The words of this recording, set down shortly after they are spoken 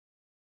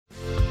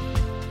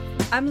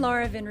I'm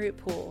Laura Vinroot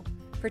Poole.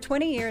 For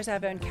 20 years,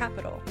 I've owned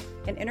Capital,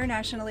 an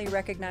internationally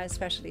recognized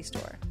specialty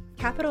store.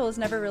 Capital has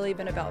never really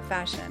been about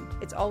fashion.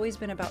 It's always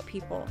been about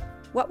people.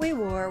 What we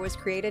wore was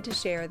created to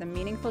share the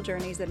meaningful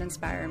journeys that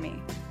inspire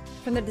me.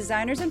 From the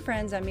designers and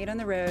friends I meet on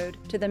the road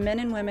to the men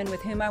and women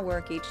with whom I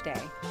work each day.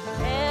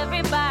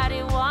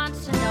 Everybody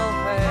wants to know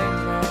her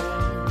name.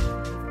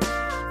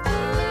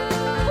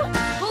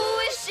 Who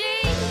is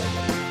she?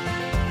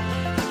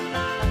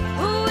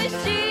 Who is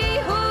she?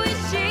 Who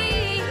is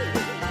she?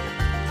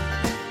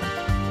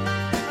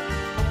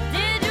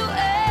 Did you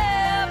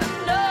ever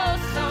know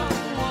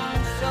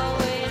someone so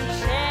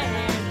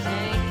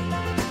enchanting?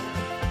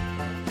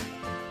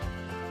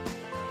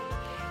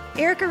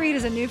 Erica Reid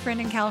is a new friend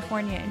in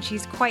California, and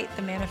she's quite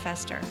the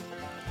manifester.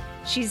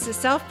 She's a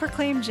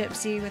self-proclaimed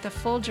gypsy with a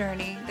full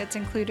journey that's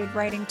included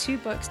writing 2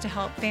 books to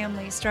help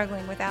families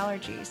struggling with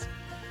allergies.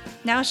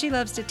 Now she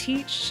loves to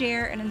teach,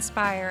 share, and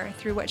inspire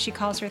through what she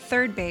calls her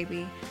third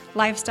baby,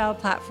 lifestyle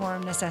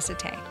platform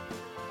Necessité.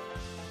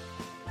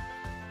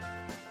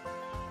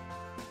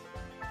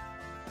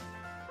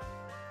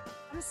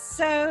 I'm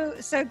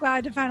so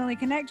glad to finally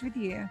connect with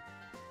you.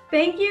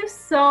 Thank you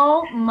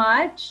so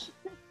much.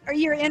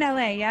 You're in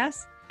LA,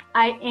 yes?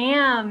 I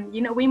am.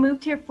 You know, we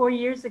moved here 4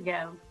 years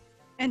ago.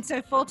 And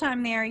so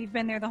full-time there, you've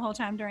been there the whole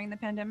time during the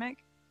pandemic?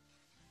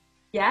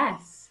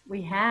 Yes,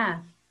 we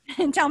have.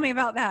 And tell me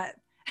about that.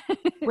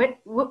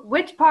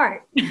 Which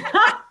part?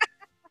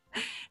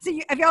 So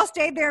have y'all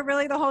stayed there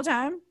really the whole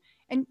time?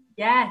 And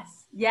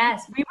Yes. We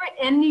were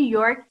in New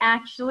York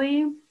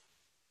actually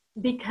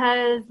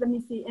because, let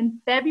me see, in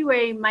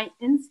February, my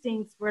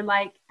instincts were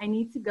like, I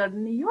need to go to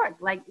New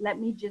York. Like, let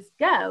me just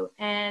go.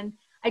 And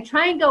I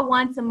try and go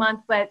once a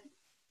month, but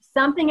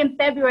something in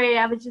February,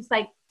 I was just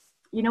like,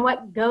 you know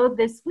what, go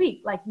this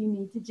week. Like, you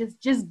need to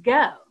just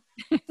go.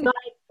 So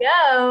I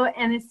go,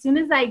 and as soon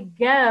as I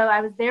go,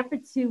 I was there for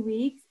 2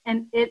 weeks,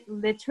 and it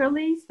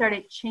literally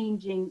started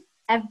changing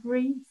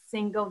every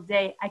single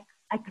day.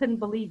 I couldn't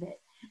believe it.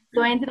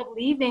 So I ended up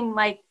leaving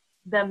like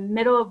the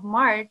middle of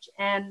March,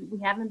 and we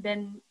haven't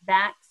been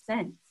back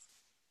since.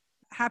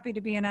 happy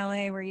to be in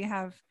LA where you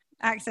have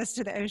access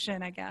to the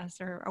ocean, I guess,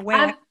 or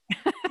away.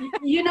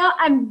 You know,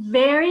 I'm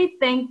very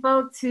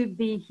thankful to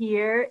be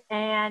here.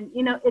 And,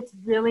 you know, it's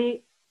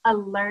really a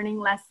learning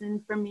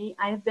lesson for me.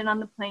 I have been on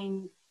the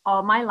plane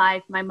all my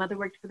life. My mother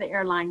worked for the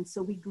airline,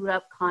 so we grew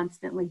up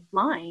constantly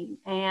flying.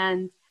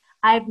 And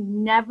I've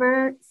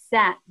never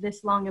sat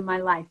this long in my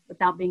life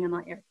without being on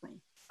an airplane.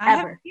 I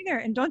Ever. haven't either.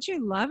 And don't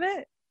you love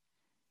it?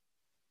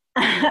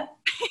 I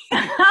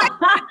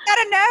I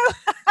don't know.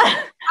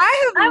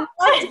 I have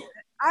loved it.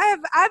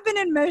 I've been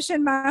in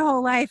motion my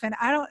whole life, and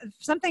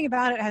something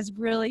about it has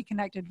really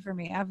connected for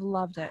me. I've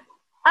loved it.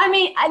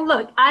 mean,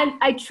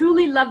 I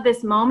truly love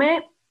this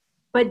moment,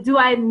 but do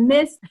I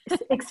miss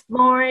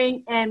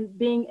exploring and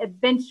being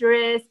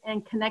adventurous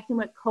and connecting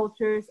with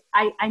cultures?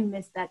 I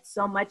miss that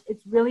so much.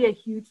 It's really a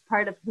huge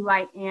part of who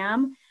I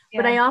am.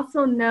 Yeah. But I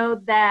also know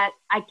that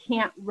I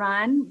can't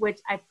run,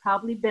 which I've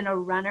probably been a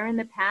runner in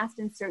the past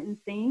in certain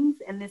things.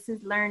 And this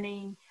is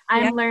learning.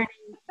 I'm learning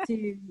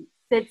to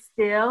sit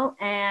still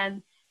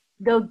and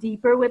go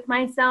deeper with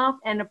myself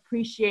and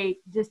appreciate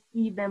just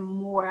even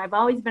more. I've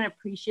always been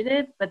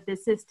appreciative, but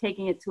this is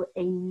taking it to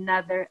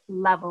another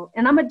level.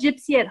 And I'm a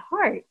gypsy at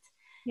heart.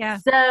 Yeah.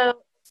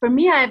 So for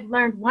me,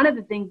 one of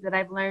the things that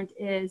I've learned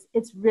is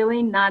it's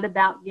really not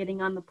about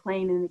getting on the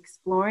plane and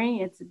exploring.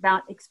 It's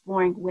about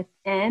exploring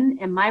within.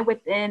 And my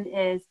within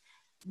is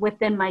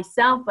within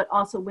myself, but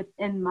also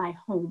within my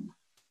home.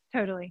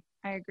 Totally.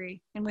 I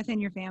agree. And within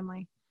your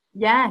family.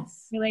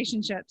 Yes.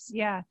 Relationships.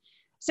 Yeah.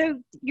 So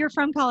you're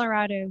from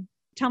Colorado.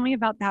 Tell me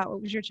about that.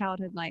 What was your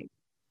childhood like?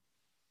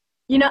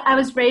 You know, I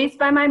was raised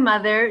by my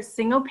mother,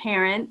 single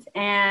parent,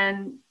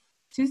 and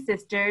 2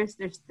 sisters.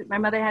 My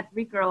mother had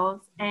 3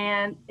 girls,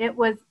 and it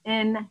was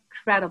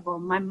incredible.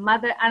 My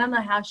mother, I don't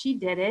know how she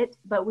did it,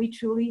 but we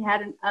truly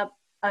had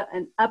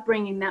an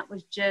upbringing that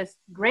was just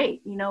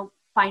great. You know,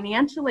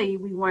 financially,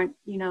 we weren't,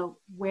 you know,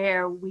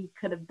 where we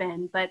could have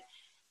been, but,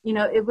 you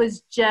know, it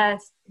was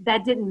just,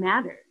 that didn't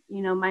matter.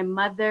 You know, my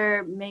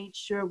mother made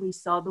sure we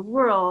saw the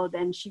world,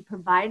 and she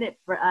provided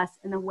for us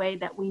in a way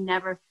that we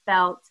never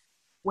felt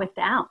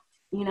without.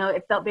 You know,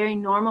 it felt very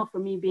normal for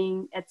me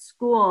being at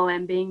school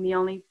and being the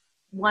only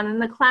one in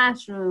the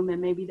classroom,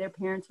 and maybe their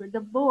parents were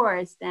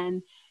divorced.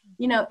 And,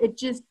 you know,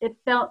 it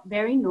felt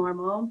very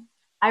normal.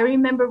 I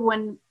remember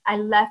when I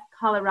left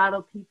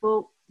Colorado,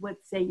 people would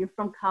say, "You're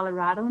from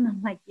Colorado?" And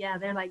I'm like, "Yeah."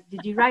 They're like,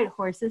 "Did you ride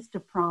horses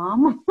to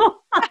prom?"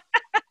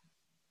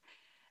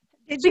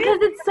 Because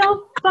it's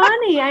so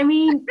funny. I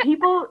mean,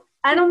 people,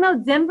 I don't know,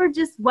 Denver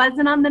just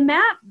wasn't on the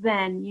map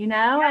then, you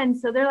know? And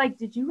so they're like,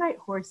 "Did you ride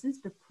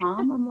horses to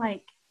prom?" I'm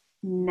like,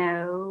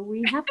 "No,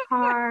 we have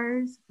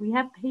cars, we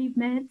have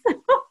pavements."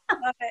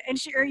 Love it.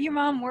 And your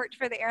mom worked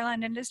for the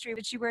airline industry.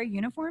 Did she wear a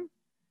uniform?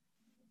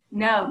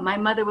 No, my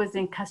mother was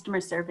in customer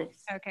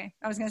service. Okay.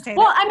 I was going to say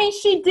Well, I mean,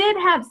 she did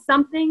have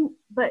something,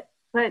 but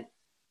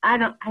I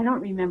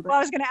don't remember. Well,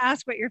 I was going to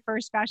ask what your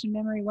first fashion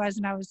memory was,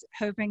 and I was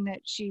hoping that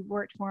she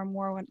worked for him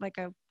more with like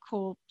a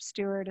cool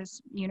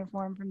stewardess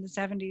uniform from the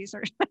 70s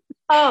or something.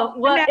 Oh,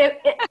 well,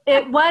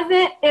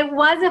 it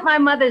wasn't my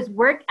mother's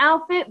work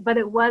outfit, but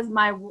it was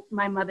my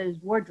mother's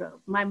wardrobe.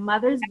 My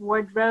mother's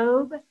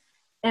wardrobe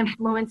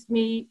influenced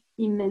me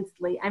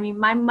immensely. I mean,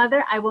 my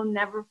mother, I will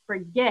never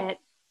forget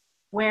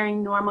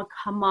wearing Norma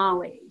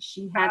Kamali.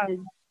 She had this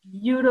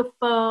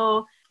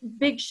beautiful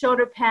big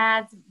shoulder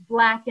pads,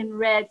 black and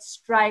red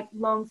striped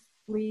long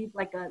sleeve,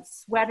 like a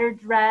sweater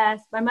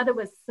dress. My mother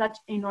was such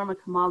a Norma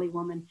Kamali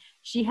woman.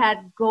 She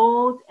had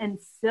gold and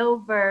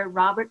silver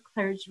Robert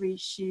Clergerie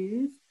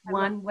shoes.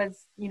 One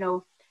was,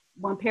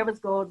 one pair was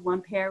gold,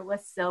 one pair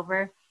was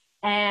silver.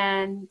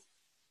 And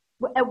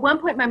at one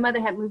point, my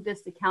mother had moved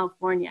us to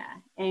California.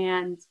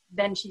 And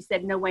then she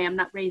said, no way, I'm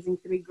not raising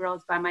 3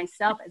 girls by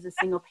myself as a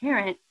single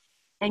parent.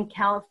 In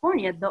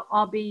California, they'll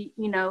all be,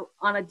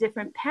 on a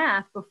different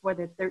path before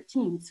they're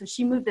 13. So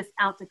she moved us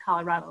out to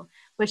Colorado,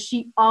 but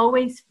she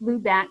always flew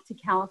back to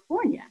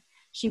California.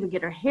 She would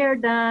get her hair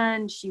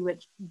done. She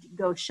would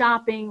go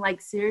shopping.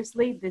 Like,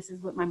 seriously, this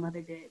is what my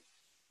mother did.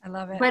 I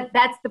love it. But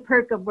that's the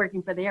perk of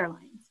working for the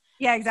airlines.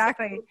 Yeah,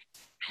 exactly. So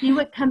she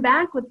would come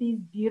back with these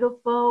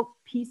beautiful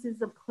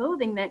pieces of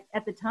clothing that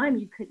at the time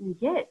you couldn't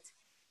get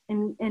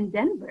in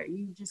Denver.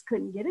 You just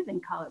couldn't get it in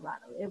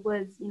Colorado. It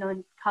was,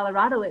 in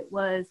Colorado, it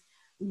was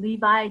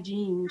Levi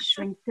jeans,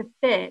 shrink to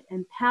fit,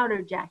 and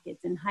powder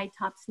jackets and high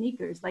top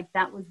sneakers. Like,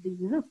 that was the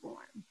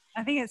uniform.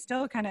 I think it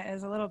still kind of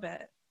is a little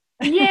bit.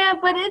 Yeah,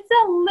 but it's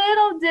a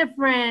little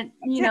different,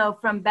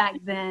 from back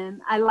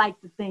then, I like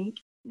to think.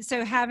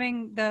 So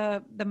having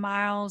the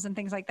miles and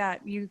things like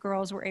that, you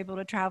girls were able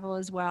to travel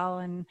as well.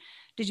 And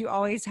did you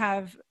always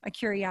have a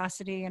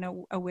curiosity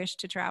and a wish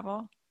to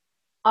travel?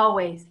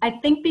 Always. I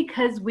think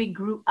because we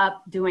grew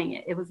up doing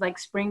it. It was like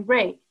spring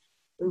break,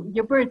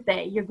 your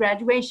birthday, your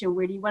graduation,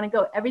 where do you want to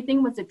go?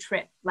 Everything was a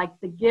trip. Like,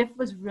 the gift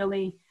was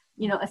really,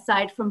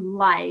 aside from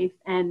life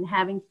and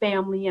having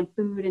family and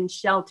food and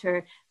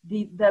shelter,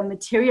 the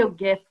material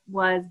gift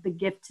was the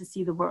gift to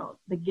see the world.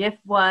 The gift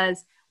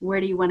was,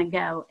 where do you want to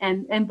go?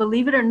 And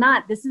believe it or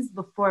not, this is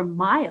before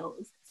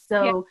miles.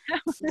 So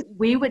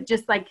we would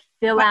just like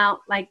fill out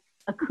like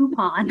a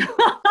coupon.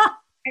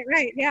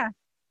 Right. Yeah.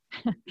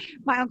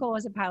 My uncle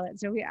was a pilot,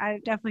 so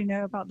I definitely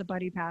know about the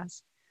buddy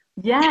pass.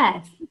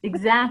 Yes,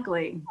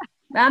 exactly.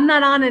 I'm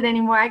not on it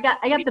anymore. I got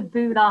the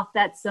boot off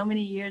that so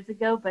many years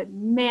ago, but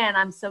man,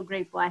 I'm so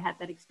grateful I had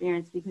that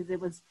experience because it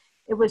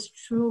was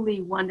truly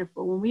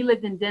wonderful. When we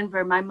lived in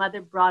Denver, my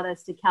mother brought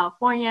us to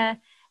California,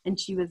 and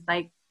she was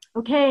like,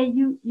 okay,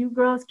 you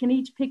girls can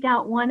each pick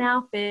out one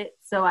outfit.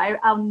 So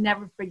I'll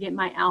never forget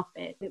my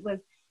outfit. It was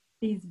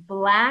these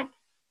black,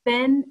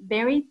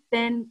 very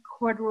thin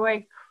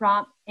corduroy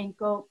crop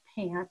ankle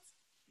pants,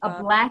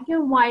 a black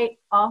and white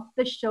off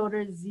the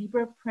shoulder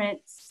zebra print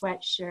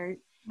sweatshirt.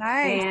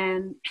 Nice.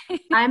 And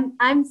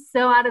I'm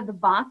so out of the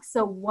box.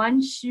 So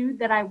one shoe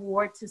that I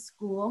wore to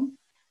school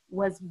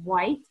was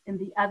white, and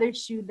the other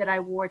shoe that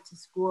I wore to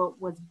school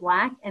was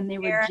black, and they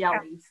were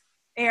jellies.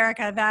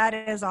 Erica, that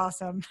is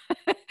awesome.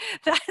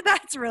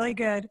 That's really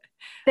good.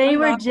 They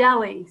were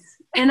jellies.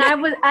 And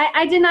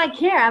I did not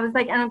care. I was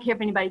like, I don't care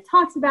if anybody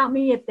talks about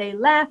me, if they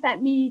laugh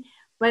at me.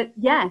 But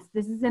yes,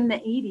 this is in the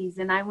 80s.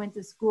 And I went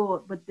to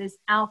school with this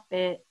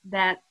outfit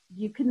that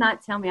you could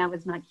not tell me I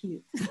was not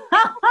cute.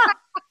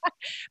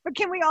 But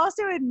can we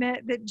also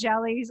admit that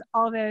jellies,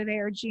 although they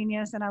are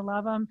genius and I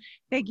love them,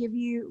 they give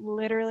you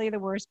literally the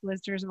worst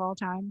blisters of all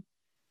time?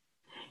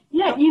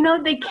 Yeah,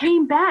 they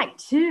came back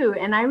too.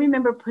 And I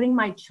remember putting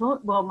my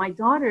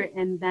daughter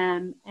in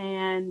them,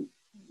 and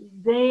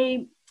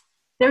they're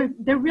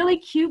really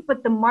cute,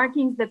 but the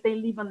markings that they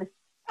leave on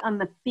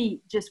the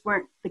feet just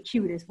weren't the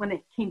cutest when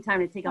it came time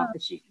to take off the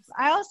shoes.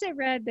 I also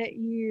read that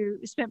you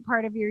spent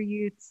part of your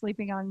youth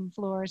sleeping on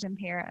floors in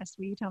Paris.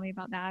 Will you tell me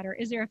about that? Or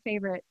is there a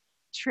favorite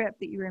trip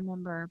that you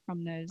remember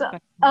from those?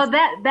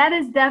 That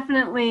is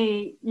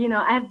definitely,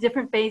 I have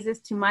different phases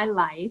to my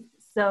life.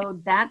 So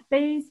that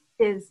phase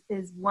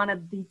is one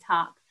of the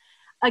top.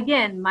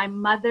 Again, my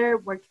mother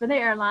worked for the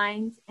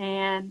airlines,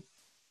 and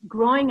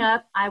growing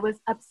up, I was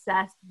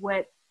obsessed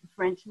with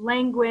French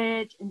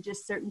language and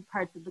just certain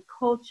parts of the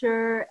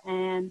culture,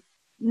 and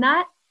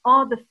not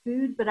all the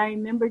food, but I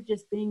remember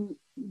just being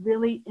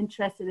really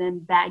interested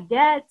in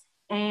baguette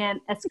and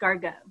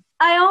escargot.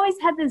 I always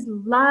had this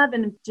love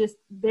and just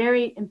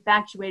very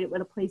infatuated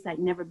with a place I'd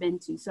never been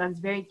to. So I was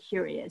very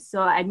curious.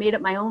 So I made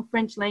up my own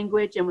French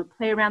language and would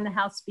play around the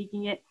house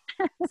speaking it.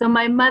 So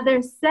my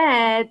mother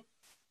said,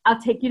 I'll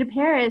take you to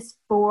Paris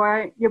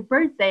for your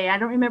birthday. I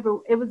don't remember.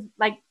 It was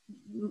like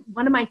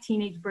one of my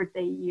teenage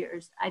birthday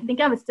years. I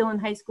think I was still in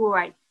high school.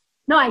 I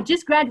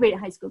just graduated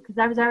high school because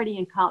I was already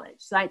in college.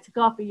 So I took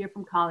off a year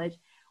from college,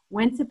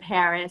 went to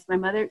Paris. My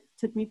mother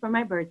took me for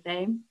my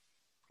birthday.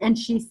 And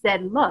she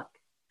said, look,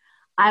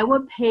 I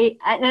will pay,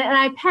 and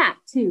I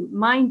packed too.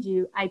 Mind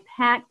you, I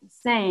packed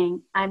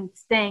saying I'm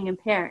staying in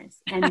Paris.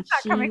 And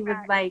she was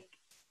like,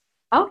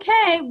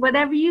 okay,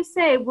 whatever you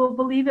say, we'll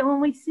believe it when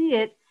we see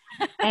it.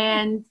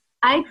 And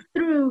I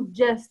threw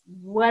just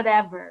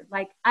whatever.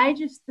 Like I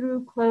just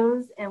threw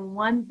clothes in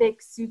one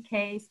big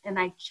suitcase and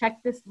I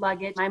checked this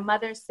luggage. My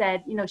mother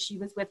said, you know, she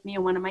was with me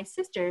and one of my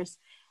sisters.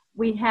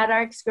 We had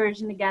our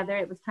excursion together.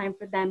 It was time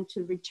for them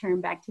to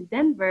return back to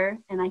Denver.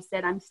 And I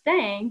said, I'm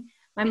staying.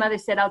 My mother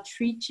said, I'll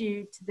treat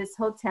you to this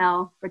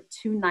hotel for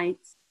 2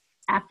 nights.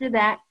 After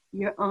that,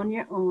 you're on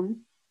your own.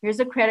 Here's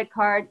a credit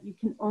card. You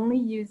can only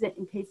use it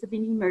in case of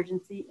an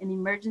emergency. An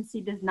emergency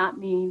does not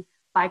mean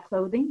buy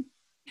clothing.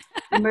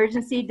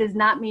 Emergency does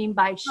not mean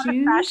buy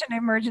shoes. Fashion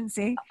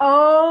emergency.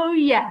 Oh,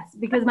 yes,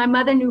 because my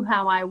mother knew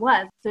how I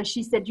was. So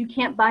she said, you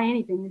can't buy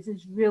anything. This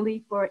is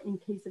really for in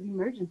case of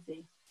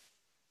emergency.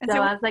 So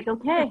I was like,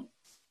 okay,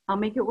 I'll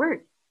make it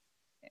work.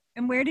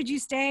 And where did you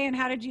stay and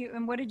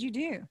what did you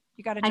do?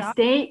 You got a job?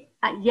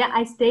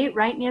 I stayed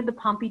right near the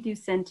Pompidou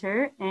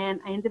Center, and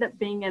I ended up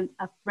being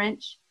a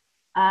French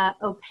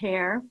au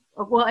pair,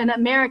 well, an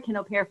American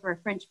au pair for a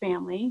French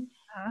family.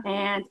 Uh-huh.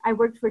 And I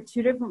worked for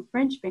 2 different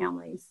French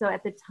families. So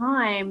at the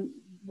time,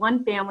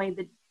 one family,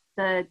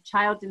 the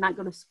child did not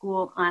go to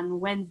school on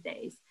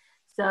Wednesdays.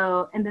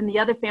 So, and then the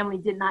other family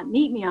did not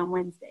need me on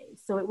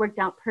Wednesdays. So it worked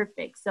out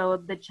perfect. So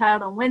the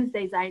child on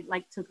Wednesdays, I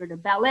took her to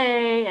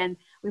ballet and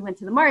we went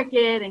to the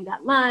market and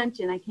got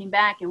lunch, and I came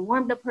back and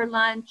warmed up her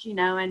lunch, you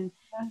know, and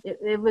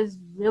it was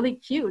really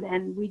cute.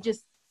 And we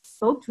just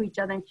spoke to each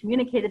other and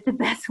communicated the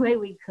best way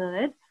we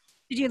could.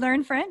 Did you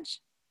learn French?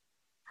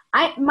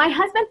 My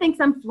husband thinks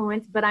I'm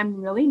fluent, but I'm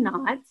really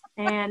not.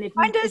 And if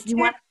you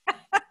want,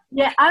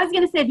 yeah, I was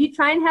going to say, if you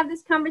try and have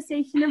this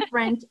conversation in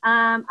French,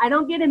 I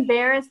don't get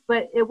embarrassed,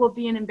 but it will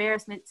be an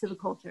embarrassment to the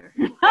culture.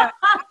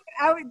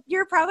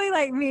 You're probably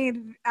like me.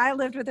 I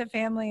lived with a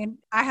family and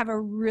I have a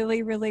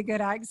really, really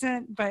good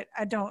accent, but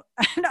I don't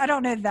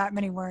know that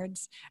many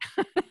words.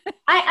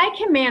 I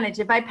can manage.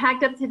 If I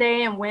packed up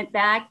today and went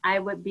back, I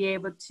would be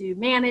able to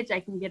manage. I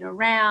can get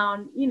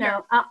around, you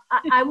know,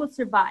 I will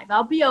survive.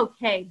 I'll be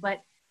okay.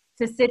 But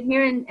to sit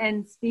here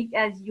and speak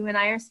as you and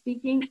I are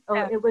speaking,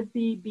 it would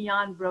be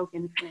beyond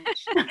broken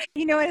French.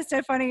 You know what? It's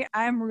so funny.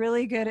 I'm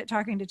really good at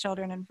talking to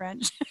children in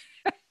French.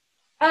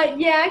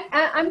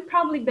 I'm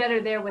probably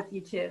better there with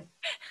you too.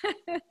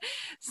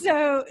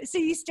 So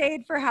you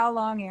stayed for how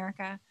long,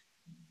 Erica?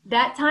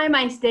 That time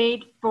I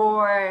stayed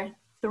for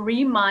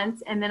 3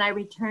 months, and then I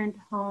returned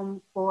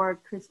home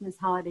for Christmas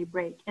holiday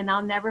break. And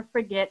I'll never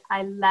forget,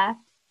 I left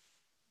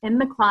in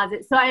the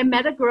closet. So I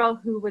met a girl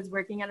who was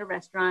working at a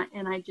restaurant,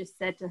 and I just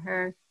said to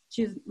her,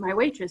 she was my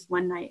waitress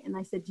one night, and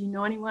I said, do you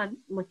know anyone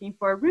looking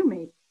for a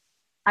roommate?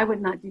 I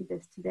would not do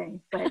this today,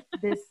 but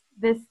this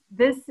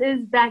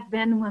is back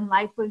then when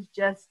life was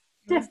just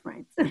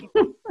different.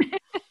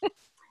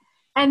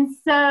 And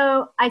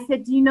so I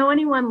said, do you know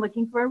anyone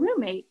looking for a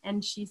roommate?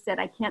 And she said,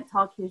 I can't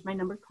talk. Here's my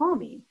number. Call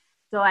me.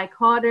 So I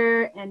called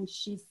her, and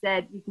she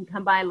said, you can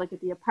come by, look at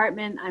the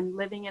apartment. I'm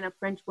living in a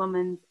French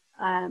woman's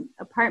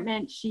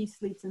apartment. She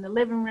sleeps in the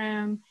living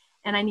room,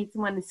 and I need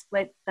someone to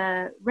split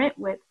the rent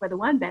with for the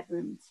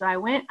 1-bedroom. So I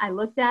went, I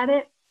looked at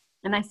it,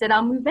 and I said,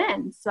 I'll move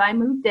in. So I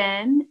moved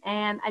in,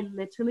 and I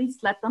literally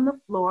slept on the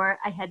floor.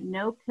 I had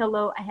no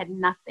pillow. I had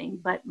nothing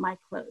but my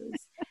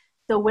clothes.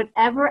 So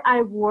whatever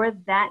I wore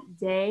that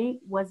day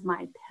was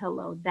my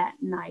pillow that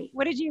night.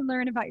 What did you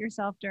learn about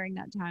yourself during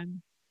that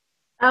time?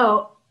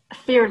 Oh,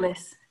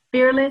 fearless.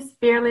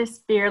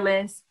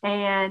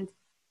 And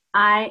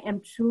I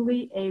am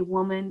truly a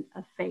woman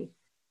of faith.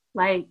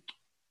 Like,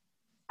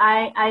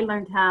 I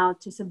learned how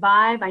to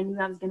survive. I knew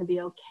I was going to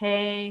be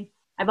okay.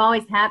 I've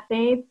always had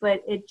faith,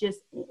 but it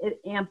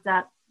amped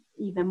up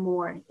even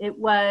more. It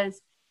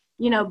was,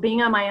 you know,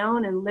 being on my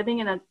own and living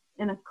in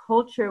a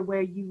culture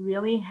where you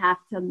really have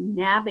to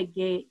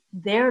navigate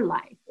their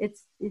life.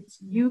 It's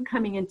you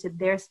coming into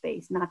their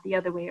space, not the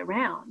other way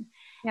around.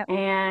 Yep.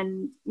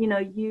 And, you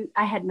know,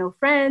 I had no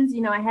friends,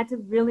 you know, I had to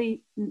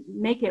really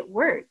make it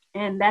work.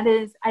 And that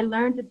is, I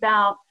learned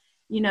about,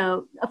 you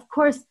know, of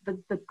course,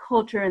 the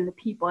culture and the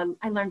people.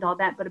 I learned all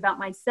that, but about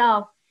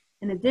myself,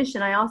 in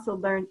addition, I also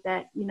learned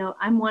that, you know,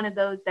 I'm one of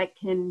those that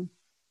can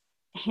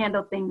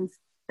handle things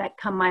that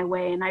come my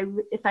way. And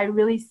if I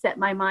really set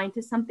my mind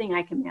to something,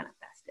 I can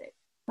manifest it.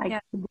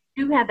 Like, we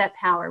do have that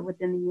power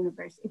within the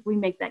universe if we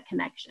make that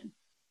connection.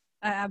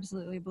 I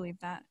absolutely believe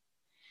that.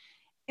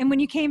 And when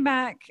you came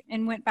back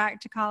and went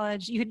back to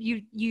college,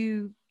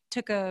 you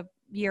took a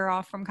year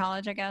off from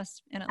college, I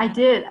guess, in Atlanta. I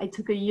did. I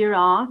took a year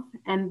off,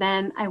 and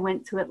then I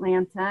went to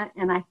Atlanta,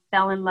 and I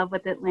fell in love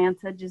with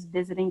Atlanta just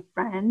visiting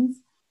friends.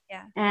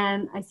 Yeah.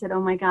 And I said,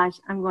 oh my gosh,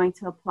 I'm going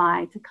to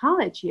apply to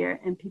college here.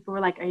 And people were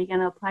like, are you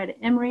going to apply to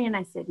Emory? And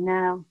I said,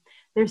 no,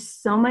 there's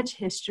so much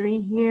history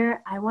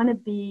here. I want to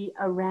be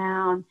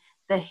around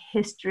the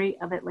history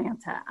of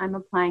Atlanta. I'm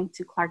applying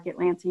to Clark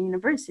Atlanta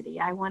University.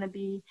 I want to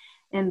be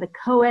in the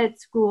co-ed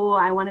school.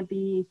 I want to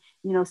be,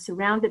 you know,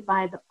 surrounded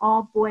by the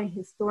all-boy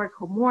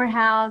historical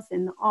Morehouse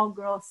and the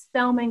all-girl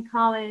Spelman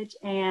College.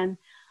 And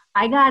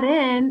I got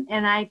in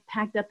and I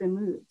packed up and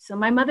moved. So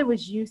my mother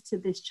was used to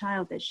this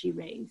child that she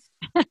raised.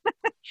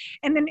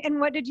 And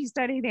what did you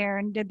study there?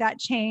 And did that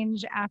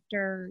change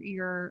after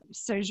your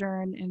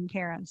sojourn in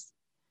Paris?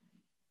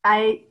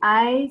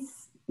 I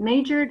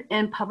majored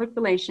in public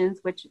relations,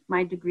 which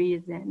my degree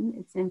is in.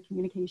 It's in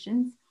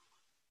communications.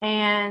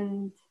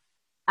 And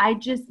I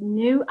just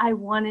knew I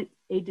wanted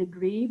a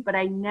degree, but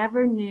I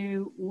never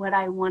knew what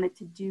I wanted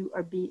to do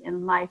or be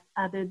in life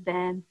other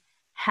than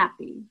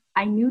happy.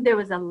 I knew there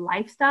was a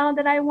lifestyle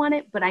that I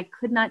wanted, but I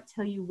could not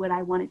tell you what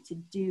I wanted to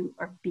do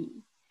or be.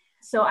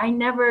 So I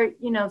never,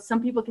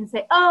 some people can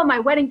say, oh, my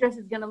wedding dress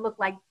is going to look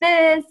like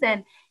this.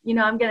 And,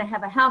 I'm going to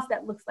have a house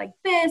that looks like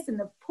this and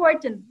the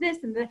porch and this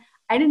and that.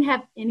 I didn't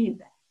have any of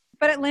that.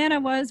 But Atlanta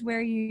was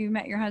where you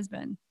met your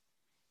husband.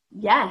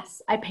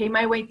 Yes. I paid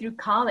my way through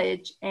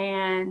college,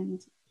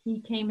 and he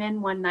came in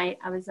one night.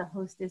 I was a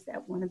hostess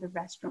at one of the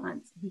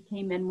restaurants. He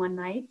came in one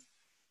night,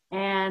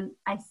 and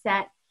I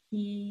sat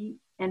he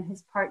and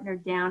his partner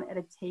down at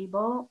a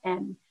table,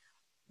 and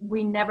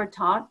we never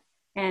talked.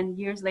 And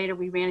years later,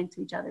 we ran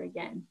into each other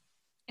again.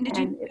 And did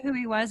you know who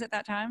he was at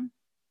that time?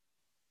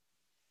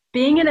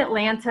 Being in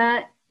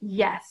Atlanta,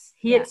 yes.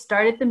 He had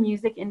started the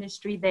music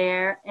industry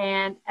there.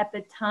 And at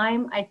the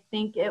time, I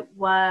think it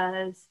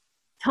was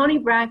Tony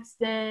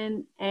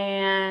Braxton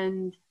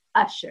and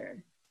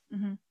Usher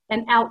and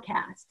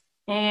Outkast.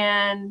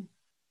 And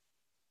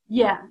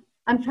yeah,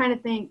 I'm trying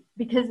to think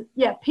because,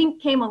 Pink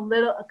came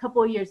a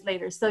couple of years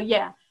later. So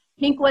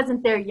Pink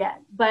wasn't there yet.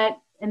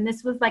 And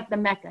this was like the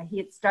Mecca. He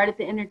had started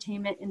the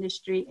entertainment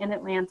industry in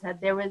Atlanta.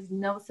 There was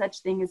no such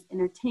thing as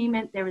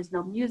entertainment. There was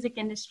no music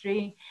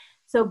industry.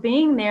 So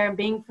being there and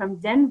being from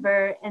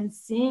Denver and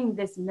seeing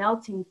this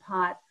melting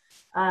pot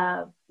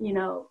of,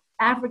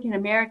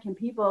 African-American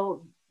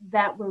people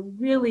that were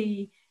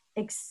really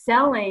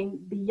excelling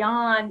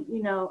beyond,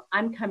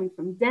 I'm coming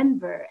from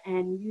Denver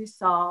and you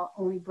saw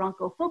only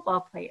Bronco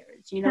football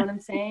players, you know what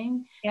I'm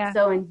saying? Yeah.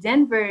 So in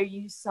Denver,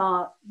 you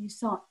saw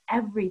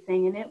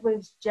everything. And it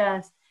was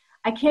just,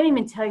 I can't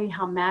even tell you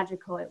how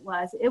magical it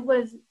was.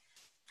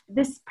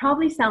 This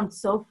probably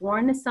sounds so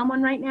foreign to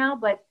someone right now,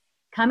 but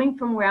coming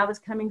from where I was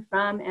coming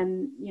from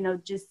and,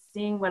 just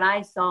seeing what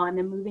I saw and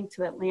then moving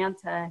to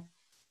Atlanta,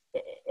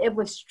 it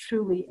was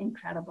truly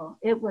incredible.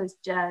 It was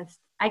just,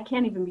 I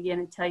can't even begin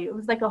to tell you. It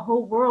was like a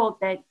whole world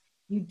that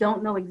you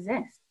don't know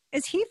exists.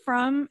 Is he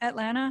from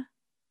Atlanta?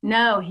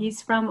 No,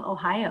 he's from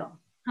Ohio.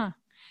 Huh.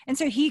 And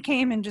so he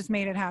came and just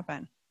made it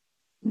happen.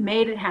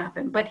 Made it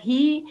happen, but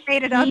he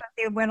made it up as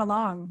they went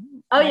along.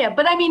 Oh yeah,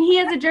 but I mean, he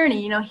has a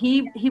journey.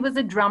 He was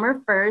a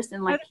drummer first,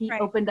 and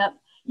opened up.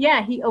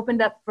 Yeah, he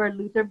opened up for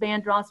Luther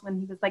Vandross when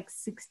he was like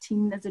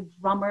 16 as a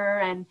drummer,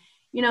 and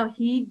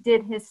he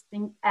did his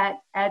thing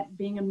at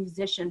being a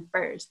musician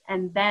first,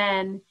 and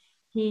then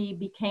he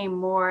became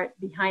more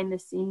behind the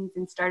scenes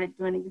and started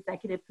doing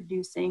executive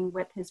producing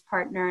with his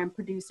partner and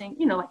producing,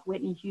 like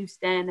Whitney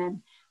Houston,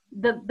 and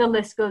the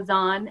list goes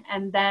on,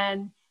 and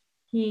then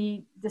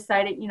he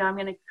decided, I'm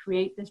going to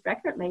create this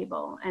record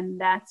label. And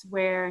that's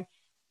where,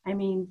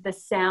 the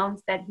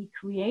sounds that he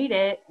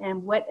created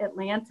and what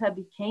Atlanta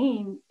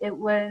became, it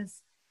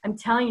was, I'm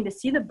telling you, to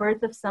see the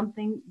birth of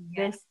something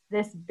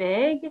this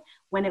big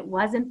when it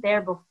wasn't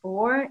there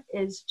before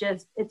is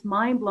just, it's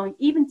mind blowing,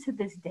 even to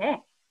this day.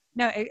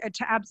 No,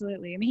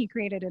 absolutely. He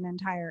created an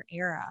entire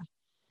era.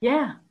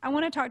 Yeah. I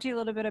want to talk to you a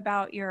little bit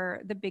about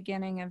the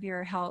beginning of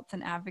your health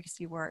and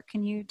advocacy work.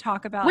 Can you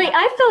talk about Wait,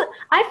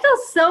 I feel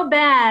so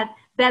bad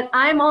that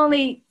I'm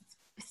only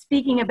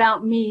speaking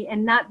about me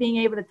and not being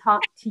able to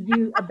talk to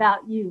you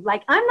about you.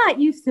 Like, I'm not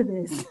used to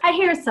this. I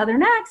hear a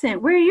Southern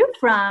accent. Where are you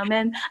from?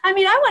 And I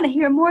want to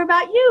hear more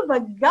about you,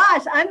 but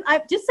gosh,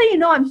 I just so you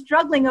know, I'm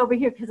struggling over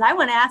here because I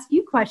want to ask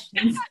you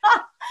questions.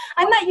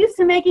 I'm not used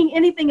to making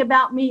anything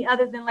about me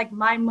other than like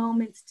my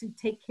moments to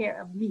take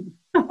care of me.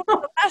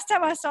 The last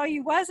time I saw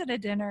you was at a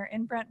dinner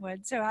in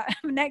Brentwood. So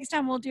next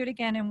time we'll do it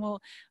again and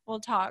we'll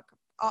talk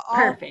all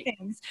Perfect.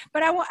 Things.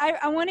 But I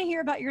want to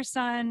hear about your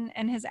son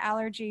and his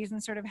allergies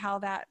and sort of how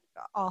that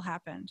all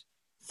happened.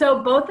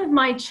 So both of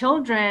my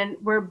children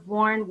were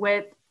born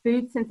with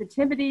food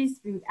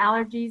sensitivities, food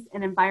allergies,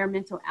 and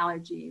environmental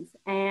allergies.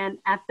 And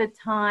at the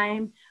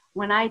time,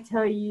 when I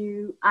tell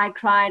you I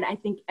cried, I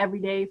think every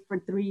day for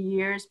 3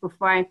 years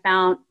before I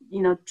found,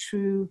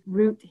 true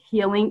root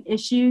healing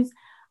issues,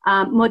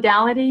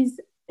 modalities,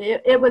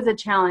 it was a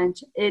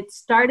challenge. It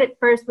started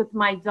first with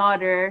my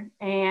daughter,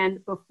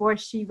 and before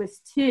she was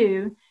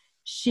 2,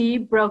 she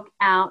broke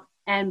out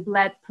and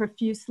bled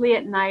profusely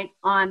at night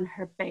on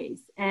her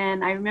face.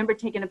 And I remember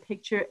taking a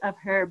picture of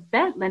her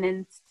bed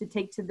linens to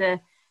take to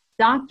the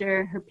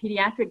doctor, her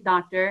pediatric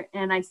doctor,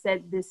 and I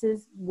said, this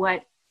is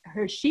what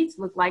her sheets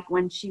look like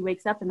when she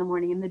wakes up in the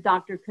morning, and the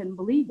doctor couldn't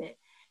believe it.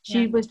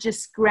 She was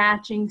just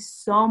scratching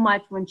so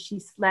much when she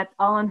slept,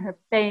 all on her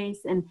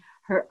face and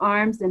her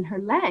arms and her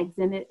legs.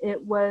 And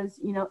it was,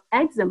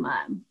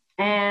 eczema.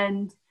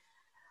 And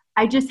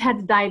I just had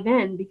to dive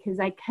in because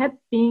I kept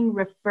being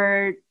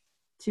referred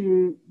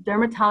to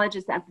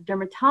dermatologist after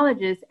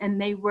dermatologist,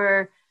 and they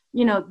were,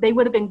 they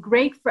would have been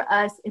great for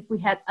us if we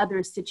had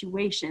other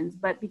situations,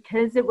 but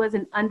because it was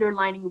an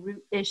underlying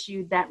root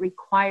issue that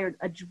required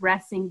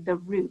addressing the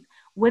root,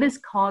 what is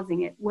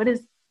causing it? What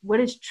is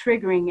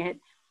triggering it?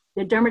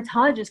 the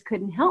dermatologist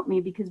couldn't help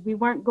me because we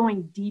weren't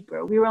going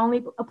deeper. We were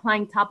only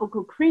applying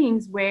topical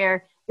creams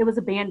where it was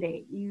a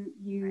Band-Aid.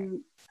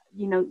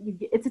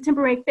 It's a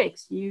temporary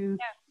fix.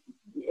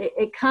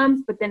 It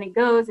comes, but then it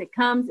goes, it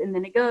comes, and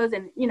then it goes,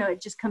 and,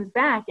 it just comes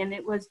back. And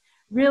it was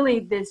really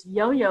this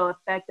yo-yo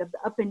effect of the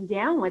up and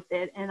down with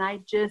it. And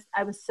I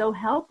was so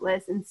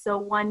helpless. And so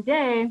one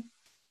day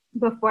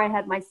before I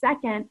had my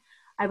second,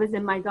 I was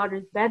in my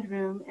daughter's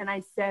bedroom and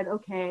I said,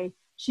 okay,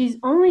 she's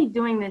only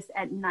doing this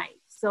at night.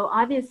 So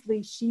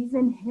obviously she's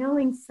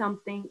inhaling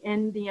something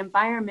in the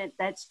environment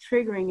that's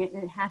triggering it,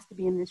 and it has to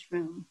be in this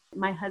room.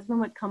 My husband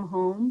would come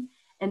home,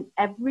 and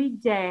every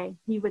day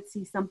he would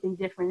see something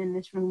different in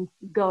this room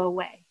go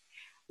away.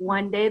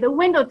 One day the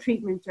window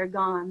treatments are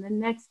gone. The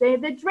next day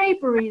the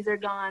draperies are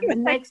gone. The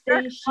next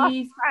day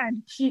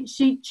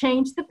she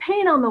changed the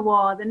paint on the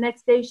wall. The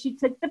next day she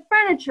took the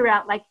furniture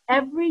out. Like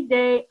every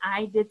day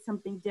I did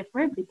something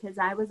different because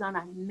I was on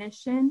a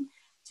mission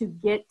to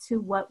get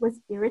to what was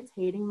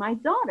irritating my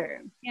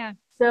daughter. Yeah.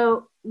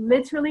 So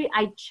literally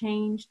I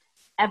changed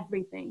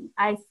everything.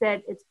 I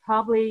said, it's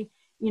probably,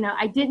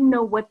 I didn't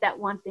know what that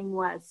one thing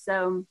was.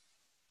 So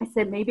I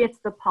said, maybe it's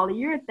the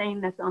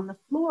polyurethane that's on the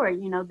floor.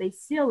 They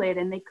seal it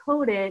and they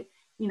coat it,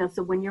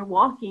 so when you're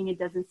walking, it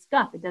doesn't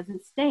scuff, it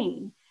doesn't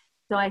stain.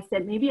 So I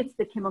said, maybe it's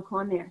the chemical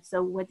in there.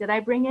 So what did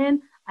I bring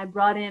in? I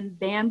brought in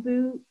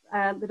bamboo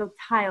little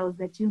tiles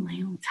that you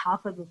lay on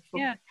top of the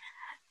floor. Yeah.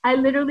 I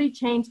literally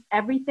changed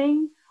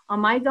everything. On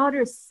my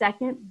daughter's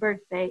second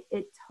birthday,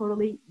 it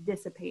totally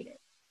dissipated.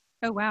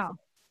 Oh, wow.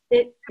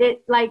 It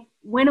like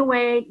went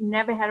away,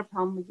 never had a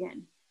problem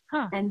again.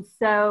 Huh. And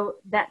so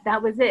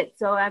that was it.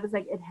 So I was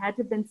like, it had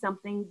to have been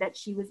something that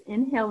she was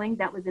inhaling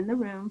that was in the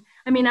room.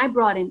 I mean, I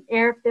brought in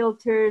air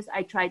filters.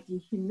 I tried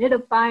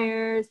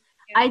dehumidifiers.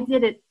 Yeah. I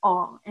did it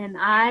all. And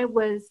I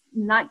was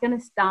not going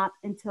to stop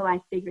until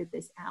I figured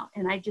this out.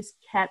 And I just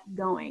kept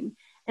going.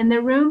 And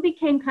the room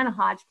became kind of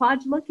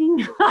hodgepodge looking.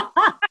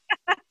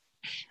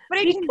 But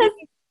it can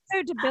be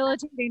so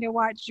debilitating to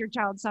watch your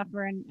child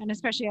suffer, and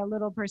especially a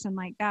little person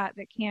like that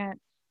can't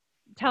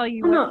tell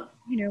you what,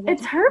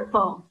 it's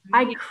hurtful.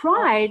 I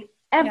cried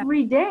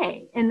every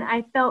day and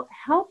I felt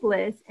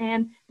helpless,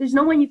 and there's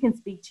no one you can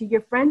speak to.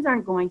 Your friends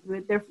aren't going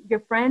through it.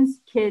 Your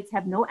friends' kids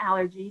have no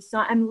allergies. So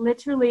I'm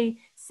literally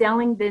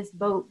sailing this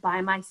boat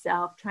by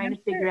myself, trying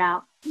to figure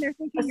out. They're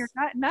thinking you're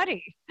not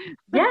nutty.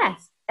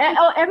 Yes.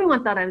 Oh,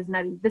 everyone thought I was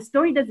nutty. The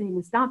story doesn't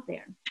even stop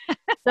there.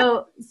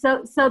 So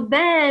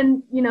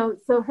then,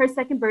 so her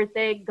second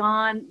birthday,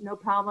 gone, no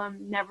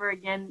problem, never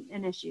again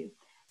an issue.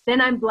 Then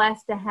I'm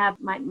blessed to have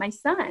my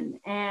son,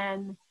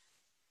 and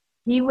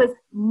he was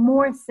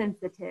more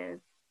sensitive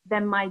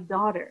than my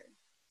daughter.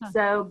 Huh.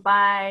 So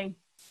by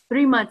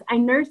 3 months, I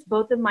nursed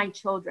both of my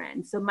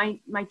children. So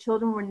my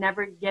children were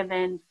never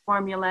given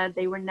formula.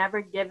 They were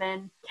never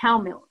given cow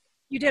milk.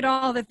 You did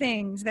all the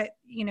things that,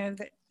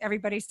 that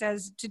everybody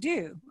says to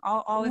do.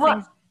 All the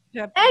things.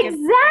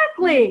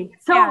 Exactly.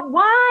 So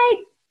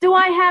why do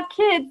I have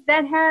kids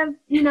that have,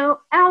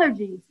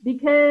 allergies?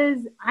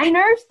 Because I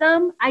nursed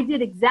them. I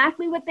did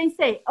exactly what they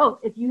say. Oh,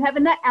 if you have a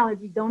nut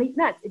allergy, don't eat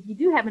nuts. If you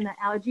do have a nut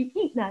allergy,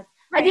 eat nuts.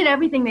 Right. I did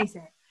everything they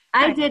said.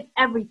 Right. I did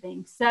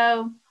everything.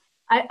 So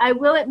I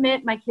will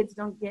admit my kids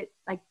don't get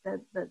like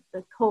the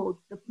colds,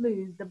 the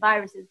flus, the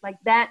viruses. Like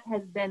that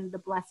has been the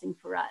blessing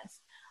for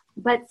us.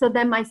 But so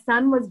then my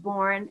son was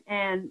born,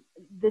 and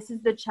this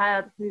is the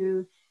child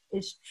who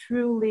is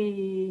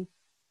truly,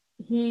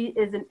 he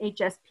is an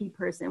HSP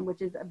person,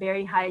 which is a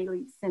very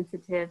highly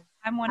sensitive.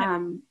 I'm one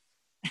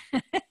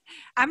of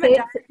I'm a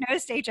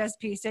diagnosed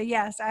HSP, so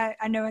yes,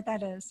 I know what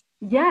that is.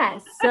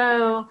 Yes,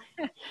 so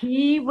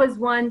he was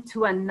one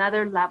to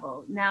another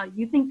level. Now,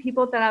 you think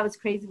people thought I was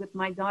crazy with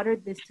my daughter?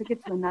 This took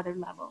it to another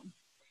level.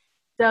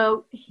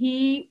 So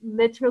he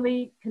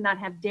literally could not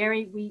have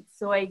dairy, wheat,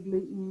 soy,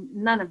 gluten,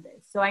 none of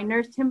this. So I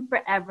nursed him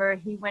forever.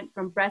 He went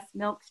from breast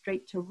milk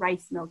straight to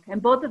rice milk,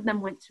 and both of them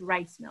went to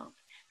rice milk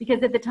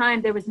because at the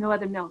time there was no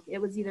other milk.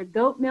 It was either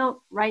goat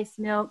milk, rice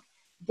milk,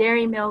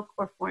 dairy milk,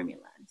 or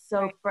formula.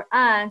 So right. For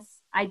us,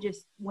 I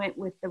just went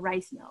with the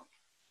rice milk,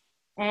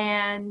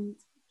 and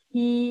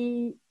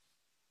he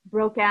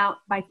broke out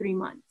by 3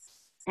 months.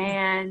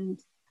 And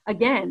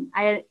again,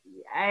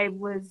 I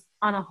was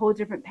on a whole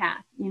different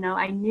path.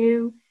 I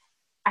knew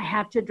I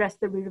have to address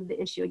the root of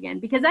the issue again,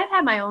 because I've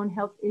had my own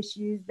health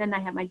issues. Then I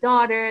have my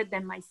daughter,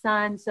 then my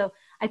son. So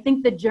I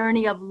think the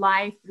journey of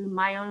life through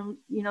my own,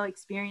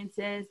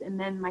 experiences, and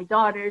then my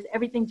daughters,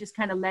 everything just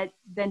kind of led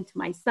then to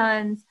my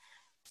sons.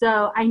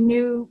 So I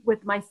knew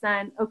with my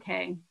son,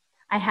 okay,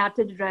 I have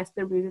to address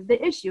the root of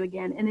the issue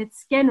again. And it's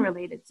skin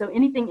related. So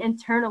anything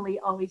internally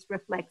always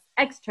reflects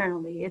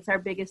externally. It's our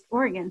biggest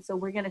organ. So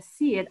we're going to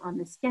see it on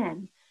the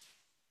skin.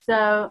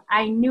 So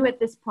I knew at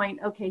this point,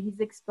 okay,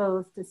 he's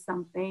exposed to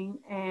something,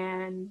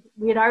 and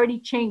we had already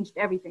changed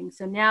everything.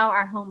 So now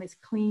our home is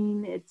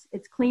clean.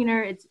 It's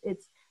cleaner. It's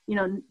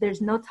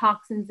there's no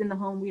toxins in the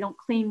home. We don't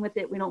clean with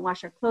it. We don't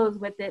wash our clothes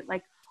with it.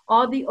 Like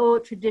all the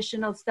old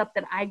traditional stuff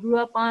that I grew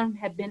up on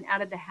had been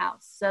out of the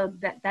house. So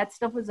that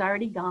stuff was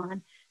already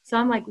gone. So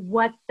I'm like,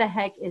 what the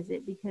heck is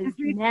it? Because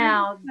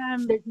now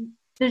um,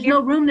 there's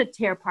no room to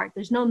tear apart.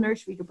 There's no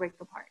nursery to break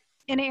apart.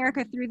 And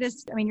Erica, through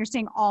this, I mean, you're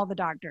seeing all the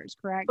doctors,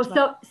 correct?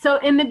 So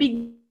in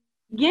the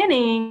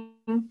beginning,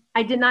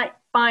 I did not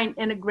find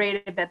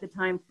integrative at the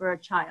time for a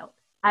child.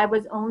 I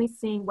was only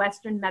seeing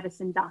Western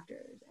medicine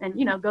doctors and,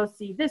 you know, go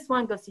see this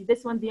one, go see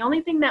this one. The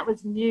only thing that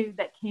was new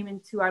that came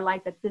into our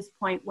life at this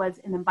point was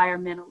an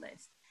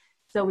environmentalist.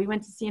 So we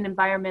went to see an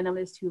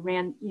environmentalist who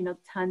ran, you know,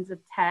 tons of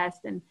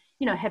tests and,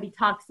 you know, heavy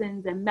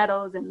toxins and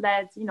metals and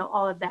leads, you know,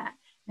 all of that.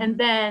 And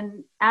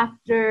then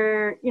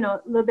after, you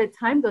know, a little bit of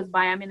time goes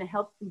by, I'm in a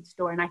health food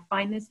store and I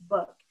find this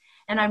book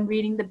and I'm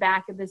reading the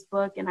back of this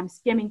book and I'm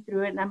skimming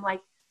through it and I'm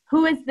like,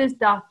 who is this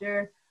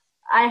doctor?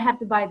 I have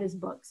to buy this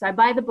book. So I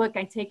buy the book,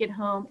 I take it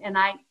home, and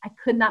I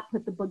could not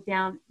put the book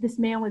down. This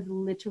man was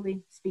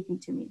literally speaking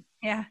to me.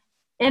 Yeah.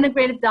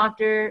 Integrative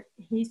doctor.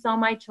 He saw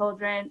my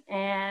children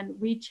and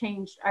we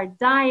changed our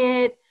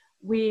diet.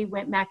 We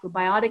went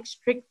macrobiotic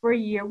strict for a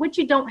year, which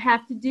you don't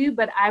have to do,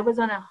 but I was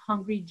on a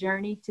hungry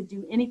journey to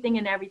do anything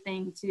and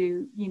everything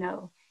to, you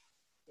know,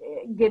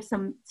 give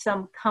some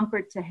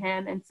comfort to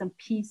him and some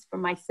peace for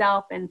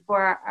myself and for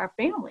our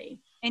family.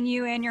 And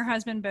you and your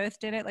husband both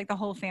did it? Like the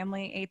whole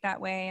family ate that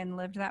way and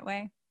lived that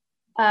way?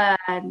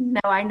 No,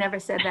 I never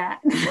said that.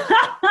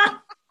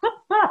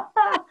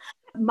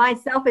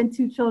 Myself and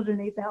 2 children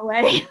ate that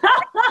way.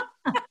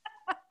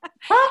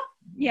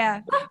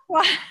 Yeah.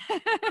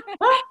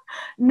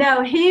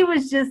 No, he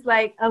was just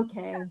like,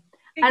 okay,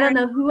 I don't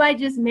know who I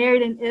just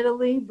married in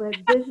Italy, but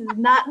this is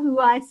not who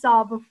I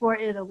saw before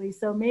Italy.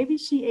 So maybe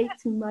she ate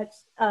too much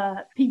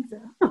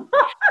pizza.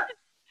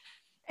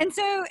 And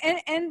so,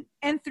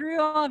 and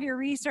through all of your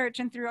research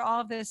and through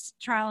all of this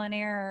trial and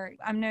error,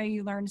 I know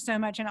you learned so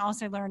much and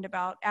also learned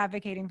about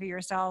advocating for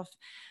yourself.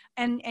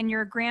 And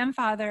your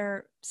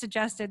grandfather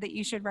suggested that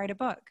you should write a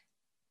book.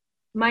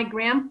 My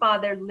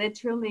grandfather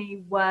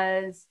literally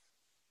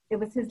it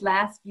was his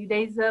last few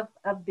days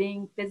of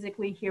being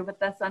physically here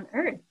with us on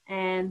earth.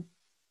 And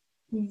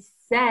he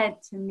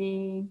said to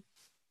me,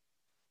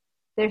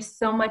 there's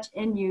so much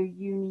in you,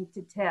 you need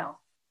to tell.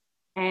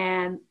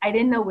 And I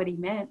didn't know what he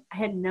meant. I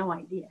had no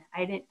idea.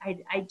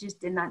 I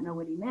just did not know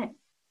what he meant.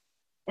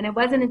 And it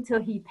wasn't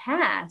until he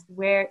passed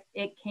where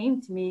it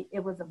came to me,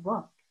 it was a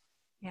book.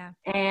 Yeah.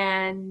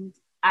 And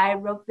I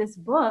wrote this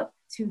book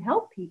to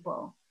help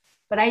people.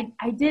 But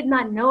I did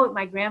not know what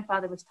my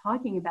grandfather was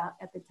talking about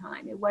at the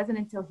time. It wasn't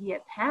until he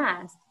had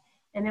passed.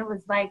 And it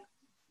was like,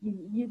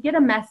 you get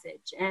a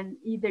message and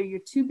either you're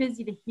too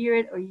busy to hear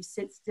it or you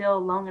sit still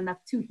long enough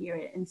to hear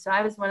it. And so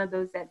I was one of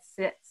those that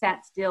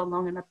sat still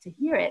long enough to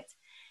hear it.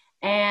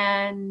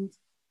 And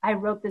I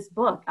wrote this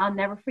book. I'll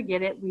never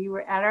forget it. We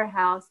were at our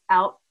house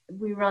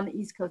we were on the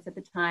East Coast at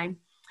the time.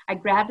 I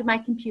grabbed my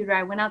computer.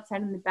 I went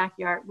outside in the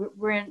backyard.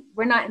 We're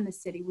not in the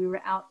city. We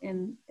were out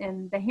in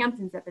the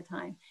Hamptons at the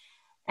time.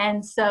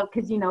 And so,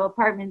 because, you know,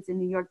 apartments in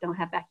New York don't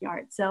have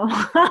backyards. So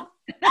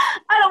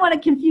I don't want to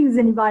confuse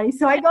anybody.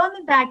 So I go in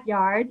the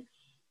backyard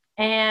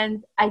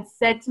and I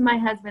said to my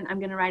husband, I'm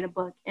going to write a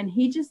book. And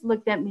he just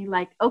looked at me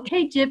like,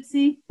 okay,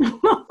 Gypsy.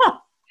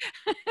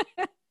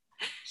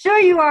 Sure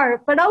you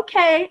are, but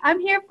okay, I'm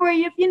here for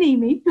you if you need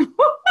me.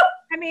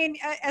 I mean,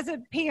 as a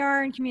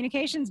PR and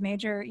communications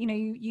major, you know,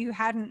 you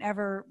hadn't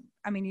ever,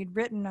 I mean, you'd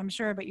written, I'm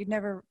sure, but you'd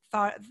never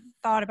thought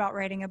about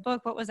writing a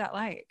book. What was that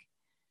like?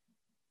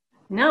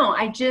 No,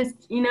 I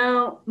just, you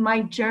know,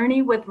 my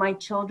journey with my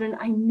children,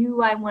 I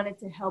knew I wanted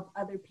to help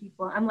other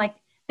people. I'm like,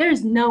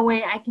 there's no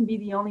way I can be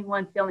the only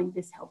one feeling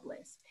this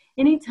helpless.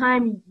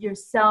 Anytime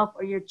yourself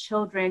or your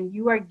children,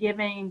 you are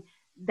giving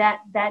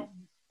that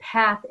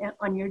path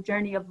on your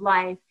journey of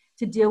life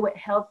to deal with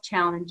health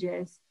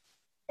challenges.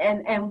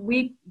 And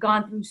we've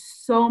gone through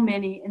so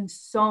many and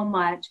so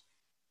much.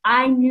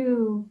 I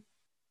knew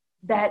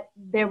that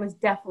there was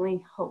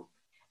definitely hope.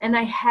 And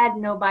I had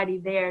nobody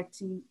there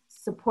to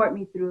support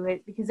me through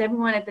it because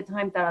everyone at the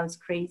time thought I was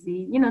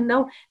crazy. You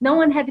know, no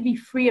one had to be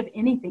free of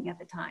anything at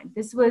the time.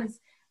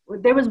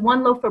 There was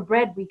one loaf of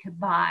bread we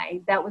could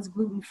buy that was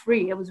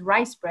gluten-free. It was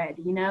rice bread,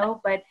 you know,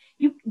 but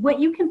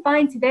what you can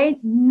find today,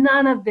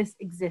 none of this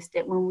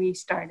existed when we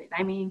started.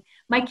 I mean,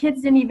 my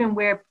kids didn't even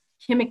wear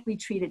chemically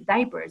treated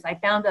diapers. I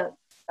found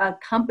a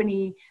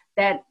company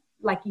that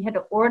like you had to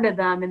order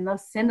them and they'll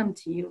send them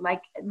to you.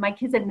 Like my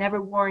kids had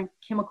never worn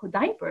chemical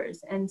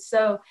diapers. And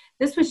so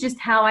this was just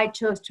how I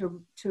chose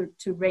to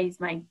raise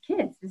my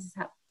kids. This is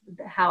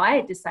how I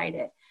had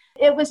decided.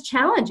 It was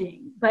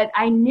challenging, but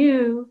I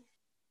knew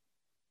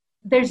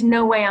there's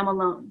no way I'm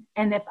alone.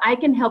 And if I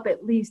can help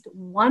at least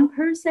one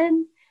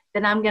person,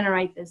 then I'm going to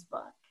write this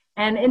book.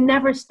 And it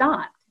never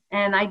stopped.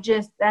 And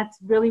that's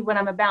really what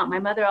I'm about. My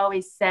mother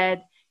always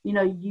said, you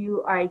know,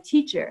 you are a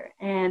teacher.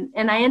 And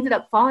I ended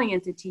up falling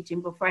into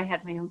teaching before I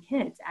had my own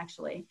kids,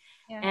 actually.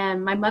 Yeah.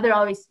 And my mother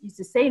always used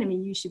to say to me,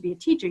 you should be a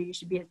teacher. You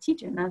should be a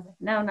teacher. And I was like,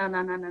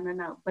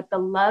 no. But the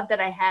love that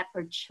I had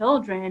for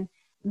children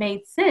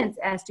made sense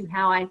as to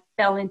how I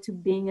fell into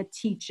being a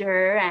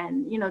teacher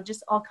and, you know,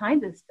 just all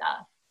kinds of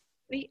stuff.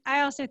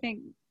 I also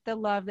think the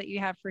love that you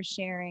have for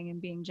sharing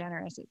and being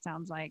generous. It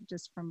sounds like,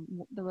 just from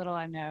the little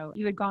I know,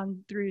 you had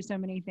gone through so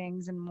many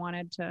things and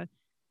wanted to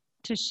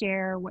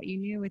share what you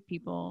knew with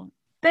people.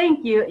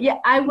 Thank you. Yeah,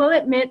 I will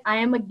admit I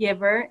am a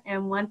giver.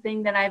 And one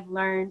thing that I've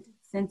learned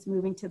since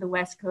moving to the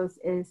West Coast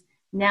is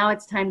now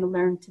it's time to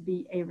learn to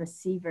be a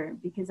receiver,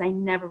 because I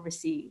never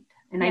received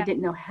and I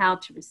didn't know how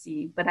to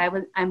receive, but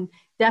I'm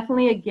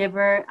definitely a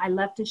giver. I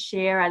love to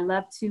share. I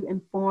love to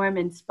inform,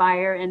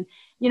 inspire, and,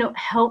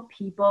 help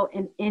people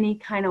in any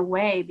kind of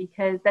way,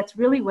 because that's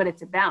really what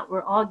it's about.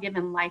 We're all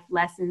given life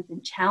lessons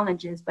and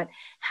challenges, but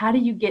how do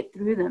you get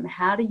through them?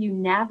 How do you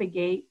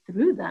navigate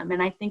through them?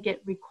 And I think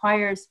it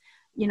requires,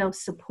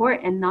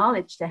 support and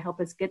knowledge to help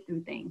us get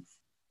through things.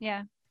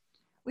 Yeah.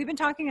 We've been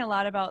talking a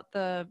lot about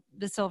the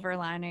silver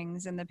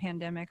linings in the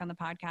pandemic on the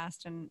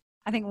podcast. And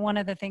I think one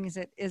of the things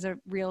that is a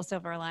real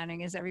silver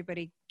lining is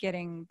everybody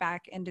getting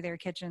back into their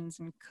kitchens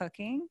and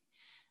cooking.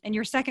 And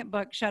your second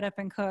book, Shut Up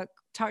and Cook,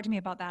 talk to me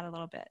about that a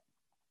little bit.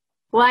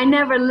 Well, I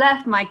never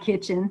left my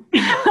kitchen.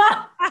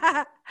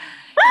 I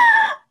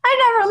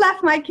never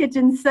left my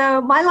kitchen.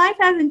 So my life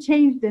hasn't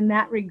changed in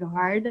that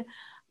regard.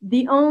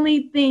 The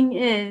only thing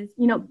is,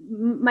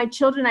 my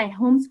children, I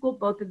homeschooled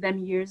both of them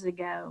years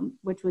ago,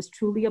 which was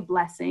truly a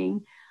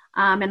blessing.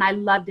 And I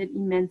loved it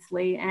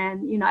immensely.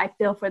 And, I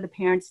feel for the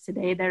parents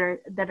today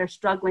that are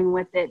struggling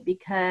with it,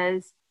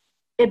 because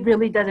it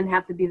really doesn't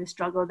have to be the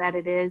struggle that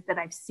it is, that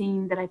I've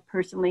seen, that I've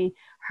personally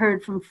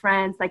heard from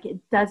friends. Like, it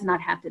does not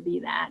have to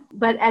be that.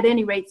 But at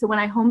any rate, so when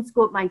I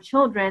homeschooled my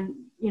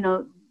children,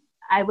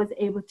 I was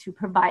able to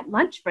provide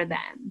lunch for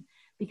them,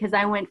 because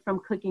I went from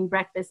cooking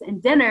breakfast and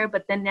dinner,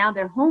 but then now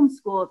they're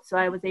homeschooled. So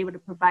I was able to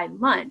provide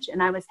lunch.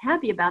 And I was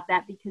happy about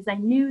that, because I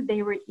knew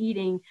they were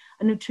eating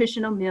a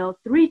nutritional meal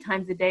 3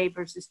 times a day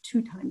versus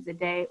 2 times a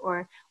day,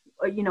 or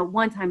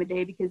 1 time a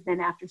day, because then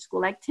after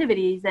school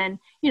activities and,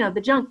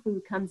 the junk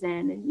food comes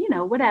in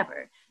and,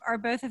 whatever. Are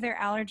both of their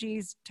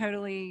allergies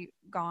totally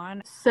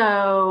gone?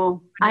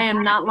 So I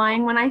am not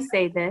lying when I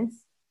say this.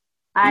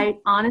 I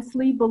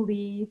honestly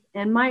believe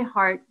in my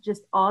heart,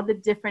 just all the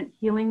different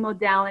healing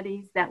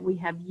modalities that we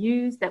have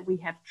used, that we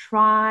have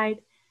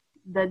tried,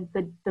 the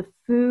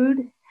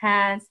food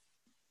has,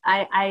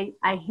 I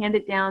hand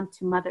it down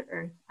to Mother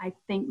Earth. I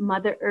think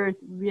Mother Earth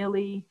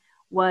really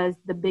was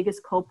the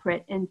biggest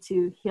culprit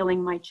into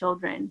healing my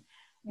children.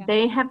 Yeah.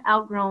 They have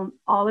outgrown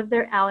all of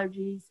their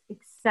allergies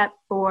except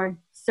for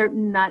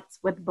certain nuts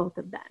with both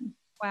of them.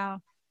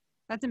 Wow.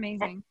 That's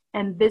amazing.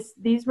 And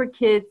these were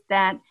kids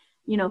that,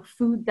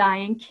 food dye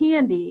and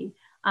candy.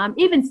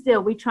 Even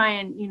still, we try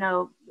and,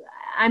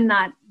 I'm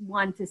not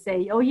one to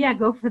say, oh yeah,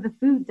 go for the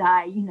food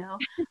dye,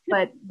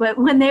 but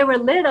when they were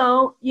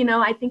little,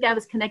 I think I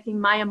was connecting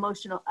my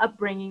emotional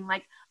upbringing,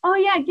 like, oh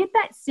yeah, get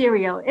that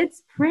cereal.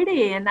 It's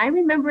pretty. And I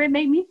remember it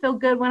made me feel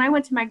good when I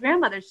went to my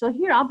grandmother. So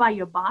here, I'll buy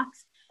you a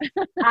box.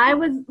 I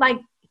was like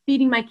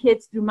feeding my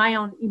kids through my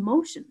own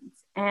emotions,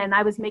 and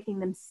I was making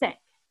them sick.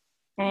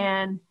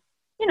 And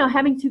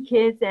having 2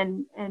 kids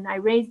and I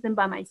raised them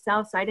by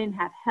myself, so I didn't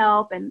have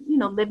help. And,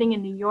 living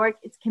in New York,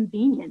 it's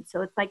convenient.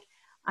 So it's like,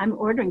 I'm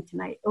ordering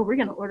tonight. Oh, we're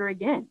going to order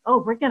again. Oh,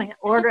 we're going to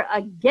order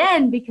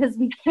again because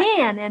we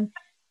can. And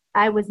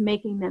I was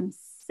making them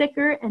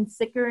sicker and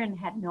sicker and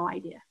had no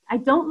idea. I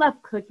don't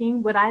love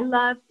cooking. What I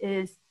love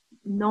is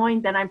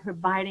knowing that I'm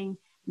providing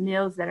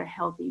meals that are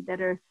healthy, that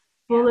are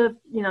full of,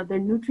 they're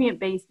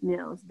nutrient-based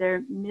meals.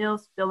 They're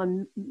meals full of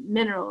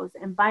minerals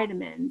and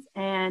vitamins,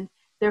 and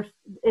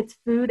it's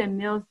food and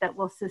meals that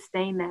will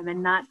sustain them,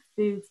 and not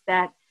foods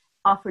that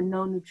offer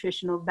no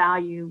nutritional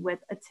value with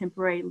a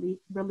temporary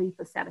relief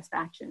of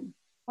satisfaction.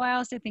 Well, I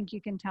also think you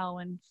can tell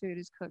when food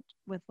is cooked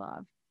with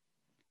love.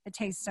 It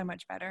tastes so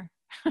much better.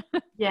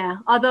 Yeah.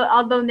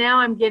 Although now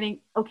I'm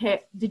getting,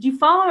 okay, did you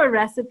follow a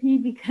recipe?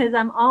 Because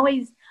I'm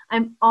always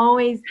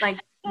like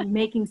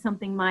making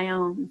something my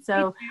own.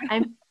 So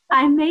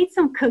I made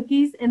some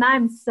cookies, and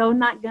I'm so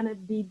not going to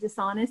be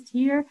dishonest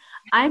here.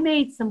 I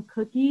made some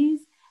cookies.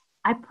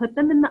 I put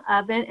them in the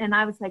oven, and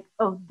I was like,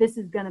 oh, this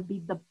is going to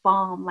be the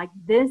bomb. Like,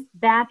 this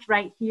batch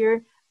right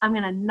here, I'm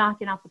going to knock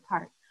it out the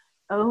park.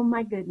 Oh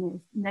my goodness.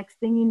 Next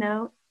thing you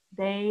know,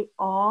 they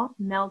all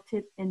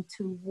melted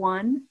into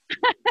one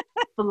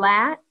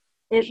flat.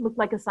 It looked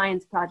like a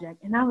science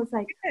project. And I was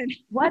like,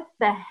 what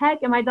the heck?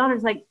 And my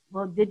daughter's like,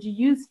 well, did you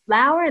use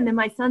flour? And then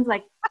my son's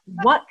like,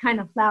 what kind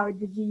of flour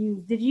did you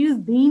use? Did you use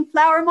bean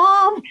flour,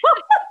 Mom?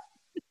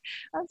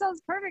 That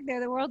sounds perfect. They're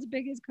the world's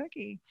biggest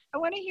cookie. I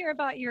want to hear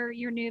about your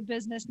new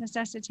business,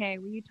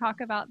 Necessité. Will you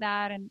talk about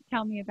that and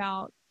tell me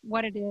about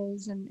what it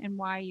is and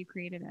why you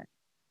created it?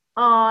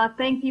 Oh,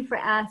 thank you for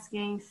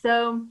asking.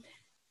 So,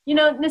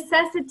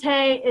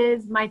 Necessité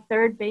is my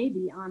 3rd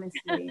baby,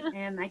 honestly.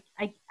 And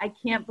I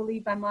can't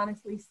believe I'm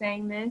honestly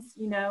saying this.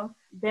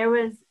 There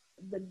was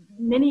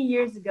many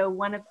years ago,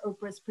 one of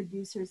Oprah's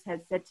producers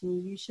had said to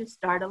me, you should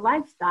start a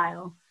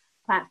lifestyle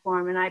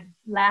platform. And I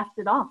laughed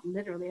it off,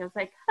 literally. I was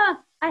like,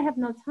 I have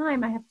no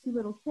time. I have 2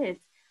 little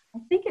kids. I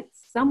think it's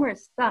somewhere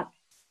stuck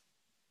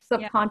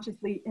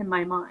subconsciously in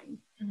my mind.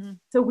 Mm-hmm.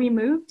 So we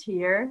moved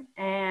here,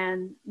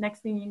 and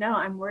next thing you know,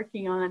 I'm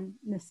working on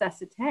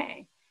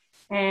Necessité.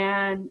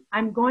 And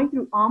I'm going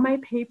through all my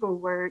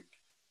paperwork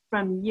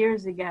from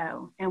years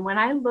ago. And when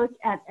I look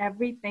at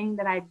everything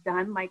that I've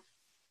done, like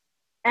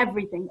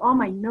everything, all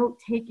my note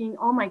taking,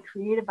 all my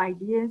creative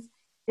ideas,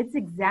 it's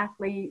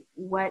exactly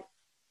what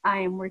I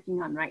am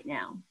working on right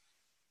now.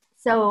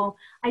 So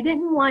I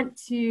didn't want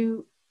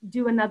to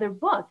do another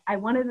book. I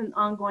wanted an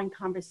ongoing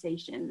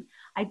conversation.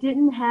 I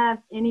didn't have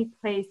any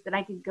place that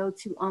I could go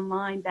to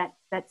online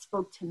that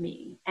spoke to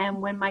me. And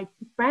when my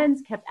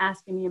friends kept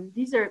asking me, and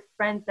these are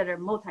friends that are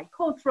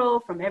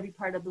multicultural from every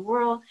part of the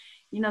world,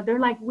 you know, they're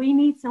like, we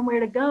need somewhere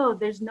to go.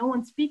 There's no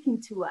one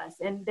speaking to us.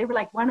 And they were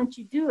like, why don't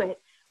you do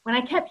it? When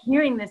I kept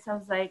hearing this, I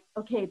was like,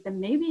 okay, then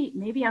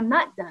maybe I'm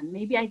not done.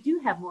 Maybe I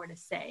do have more to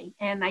say.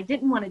 And I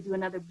didn't want to do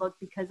another book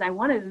because I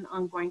wanted an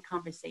ongoing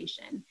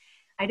conversation.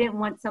 I didn't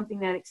want something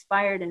that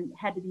expired and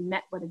had to be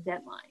met with a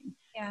deadline.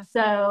 Yeah.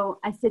 So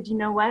I said, you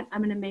know what? I'm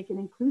going to make it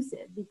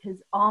inclusive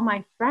because all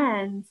my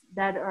friends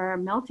that are a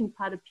melting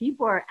pot of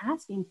people are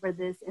asking for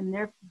this, and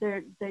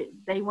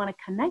they want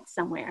to connect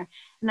somewhere.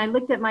 And I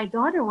looked at my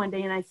daughter one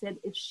day and I said,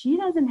 if she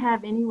doesn't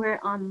have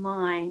anywhere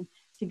online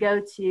to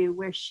go to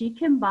where she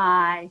can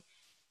buy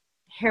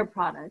hair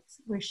products,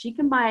 where she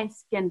can buy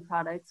skin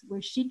products,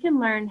 where she can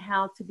learn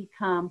how to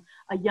become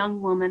a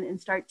young woman and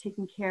start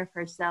taking care of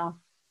herself,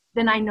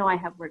 then I know I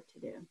have work to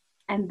do.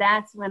 And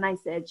that's when I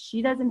said,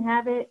 she doesn't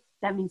have it,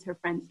 that means her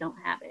friends don't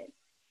have it.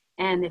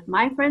 And if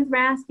my friends were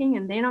asking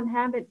and they don't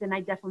have it, then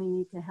I definitely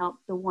need to help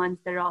the ones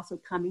that are also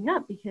coming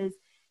up, because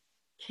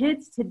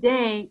kids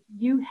today,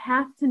 you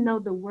have to know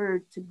the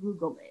word to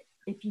Google it.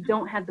 If you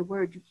don't have the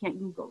word, you can't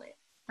Google it.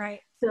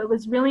 Right. So it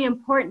was really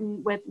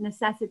important with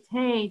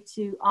necessité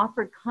to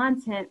offer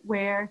content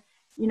where,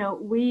 you know,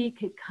 we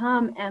could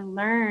come and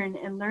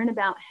learn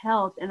about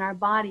health and our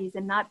bodies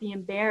and not be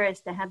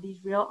embarrassed to have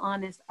these real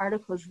honest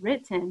articles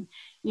written,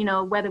 you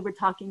know, whether we're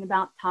talking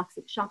about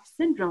toxic shock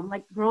syndrome.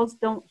 Like, girls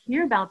don't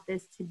hear about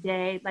this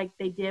today like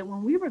they did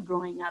when we were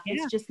growing up. Yeah.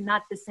 It's just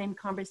not the same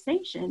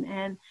conversation.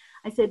 And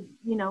I said,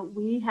 you know,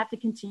 we have to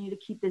continue to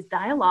keep this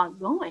dialogue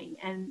going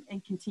and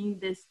continue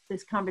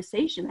this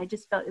conversation. I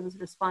just felt it was a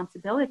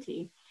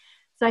responsibility.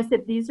 So I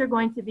said, these are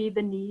going to be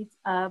the needs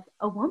of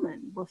a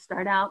woman. We'll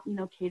start out, you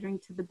know, catering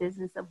to the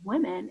business of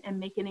women and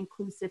make it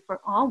inclusive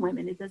for all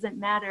women. It doesn't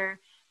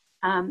matter,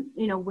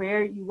 you know,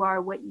 where you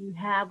are, what you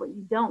have, what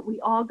you don't. We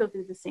all go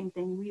through the same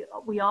thing.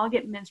 We all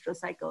get menstrual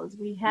cycles.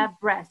 We have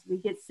breasts. We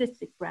get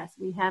cystic breasts.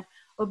 We have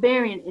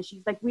ovarian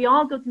issues. Like, we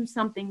all go through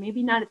something,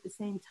 maybe not at the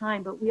same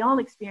time, but we all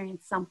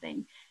experience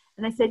something.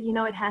 And I said, you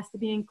know, it has to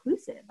be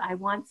inclusive. I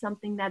want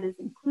something that is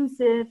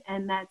inclusive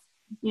and that's,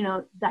 you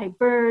know,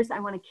 diverse. I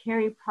want to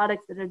carry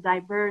products that are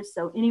diverse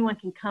so anyone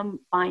can come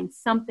find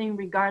something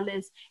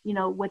regardless, you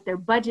know, what their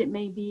budget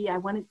may be. I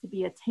want it to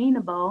be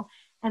attainable.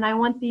 And I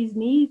want these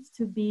needs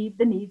to be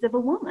the needs of a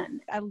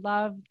woman. I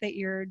love that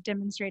you're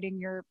demonstrating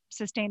your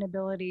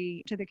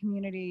sustainability to the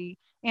community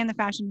and the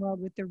fashion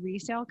world with the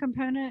resale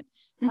component.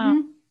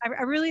 Mm-hmm.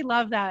 I really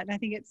love that. And I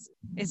think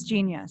it's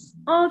genius.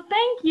 Oh,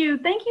 thank you.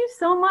 Thank you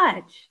so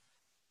much.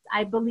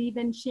 I believe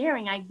in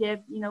sharing. I give,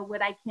 you know,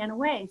 what I can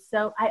away.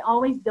 So I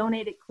always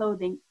donated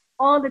clothing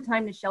all the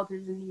time to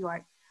shelters in New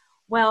York.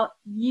 Well,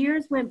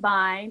 years went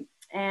by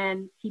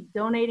and keep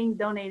donating.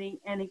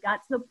 And it got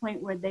to the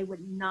point where they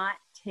would not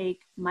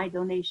take my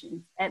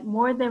donations at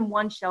more than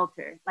one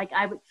shelter. Like,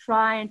 I would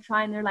try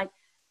and they're like,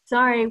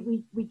 sorry,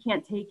 we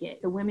can't take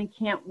it. The women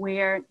can't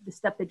wear the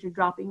stuff that you're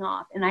dropping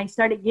off. And I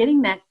started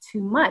getting that too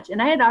much.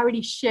 And I had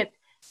already shipped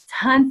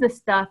tons of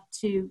stuff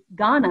to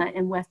Ghana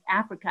and West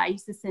Africa. I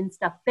used to send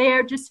stuff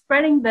there, just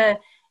spreading the,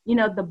 you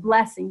know, the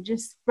blessing,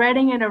 just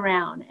spreading it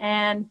around.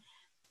 And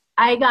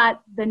I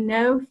got the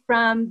no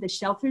from the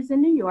shelters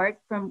in New York,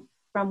 from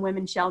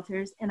women's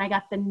shelters, and I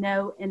got the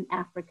no in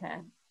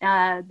Africa.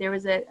 There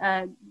was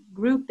a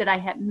group that I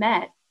had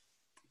met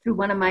through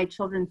one of my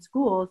children's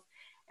schools,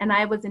 and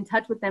I was in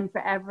touch with them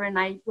forever, and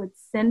I would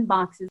send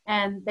boxes,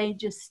 and they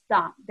just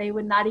stopped. They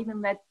would not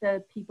even let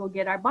the people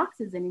get our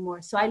boxes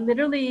anymore. So I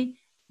literally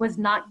was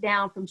knocked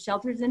down from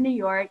shelters in New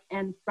York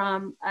and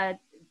from an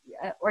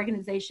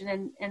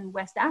organization in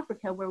West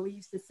Africa where we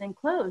used to send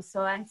clothes.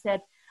 So I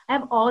said, I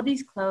have all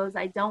these clothes.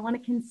 I don't want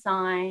to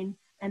consign.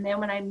 And then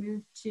when I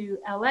moved to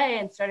LA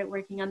and started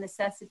working on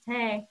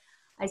necessité,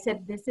 I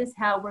said, this is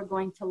how we're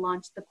going to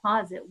launch the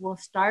closet. We'll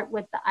start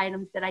with the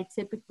items that I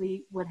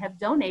typically would have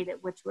donated,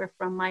 which were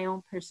from my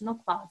own personal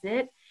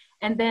closet.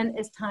 And then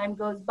as time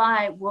goes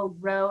by, we'll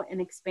grow and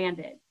expand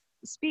it.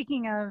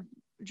 Speaking of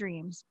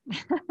dreams,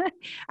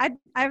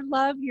 I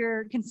love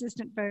your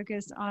consistent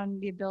focus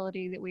on the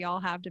ability that we all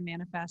have to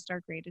manifest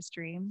our greatest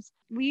dreams.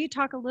 Will you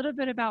talk a little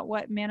bit about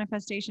what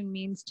manifestation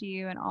means to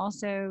you, and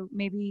also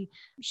maybe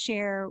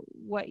share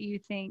what you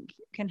think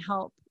can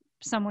help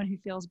someone who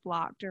feels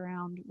blocked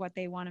around what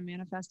they want to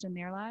manifest in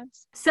their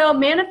lives? So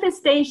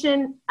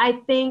manifestation, I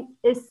think,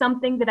 is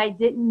something that I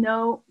didn't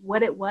know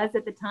what it was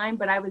at the time,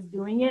 but I was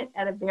doing it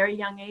at a very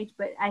young age,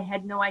 but I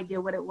had no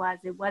idea what it was.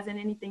 It wasn't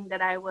anything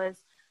that I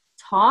was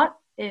taught.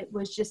 It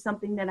was just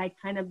something that I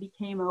kind of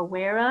became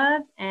aware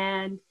of,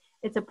 and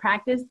it's a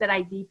practice that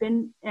I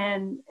deepen,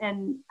 and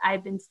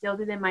I've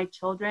instilled it in my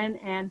children.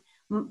 And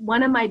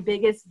one of my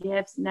biggest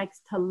gifts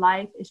next to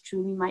life is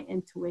truly my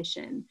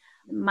intuition.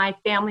 My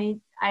family,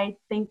 I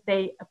think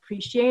they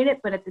appreciate it,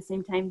 but at the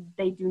same time,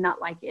 they do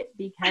not like it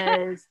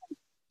because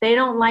they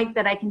don't like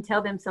that I can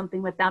tell them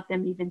something without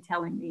them even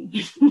telling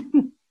me.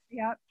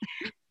 Yep.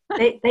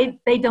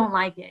 They don't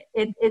like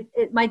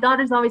it. My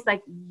daughter's always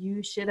like,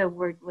 you should have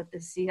worked with the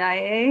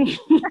CIA.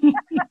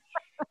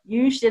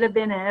 You should have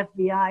been an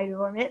FBI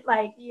informant.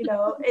 Like, you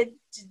know,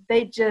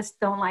 they just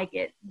don't like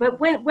it. But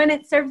when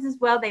it serves us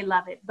well, they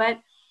love it. But,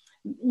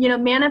 you know,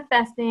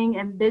 manifesting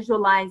and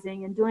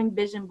visualizing and doing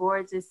vision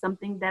boards is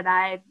something that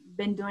I've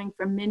been doing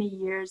for many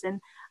years. And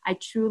I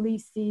truly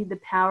see the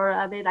power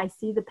of it. I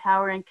see the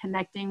power in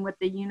connecting with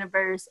the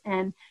universe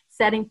and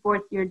setting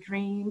forth your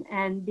dream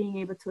and being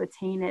able to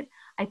attain it.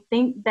 I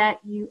think that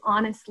you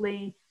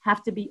honestly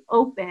have to be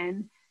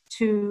open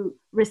to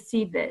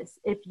receive this.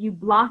 If you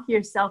block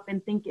yourself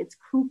and think it's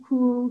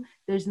cuckoo,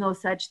 there's no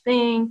such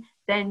thing,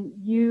 then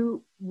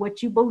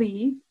what you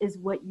believe is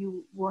what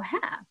you will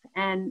have.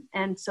 And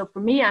so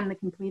for me, I'm the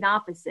complete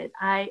opposite.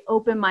 I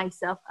open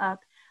myself up.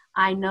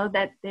 I know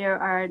that there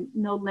are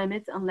no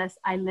limits unless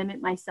I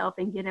limit myself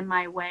and get in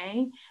my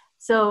way.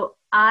 So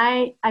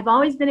I've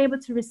always been able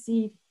to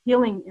receive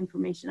healing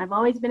information. I've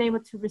always been able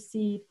to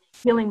receive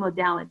healing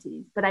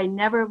modalities, but I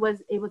never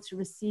was able to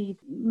receive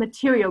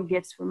material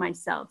gifts for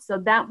myself. So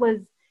that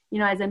was, you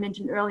know, as I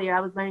mentioned earlier, I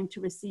was learning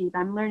to receive.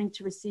 I'm learning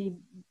to receive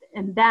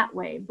in that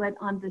way. But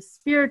on the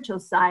spiritual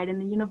side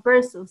and the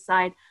universal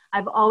side,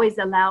 I've always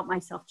allowed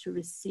myself to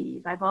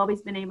receive. I've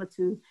always been able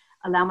to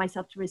allow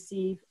myself to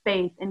receive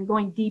faith and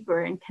going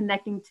deeper and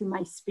connecting to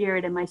my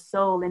spirit and my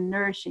soul and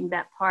nourishing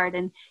that part.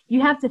 And you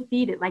have to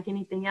feed it like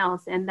anything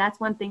else. And that's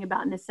one thing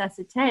about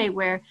necessité,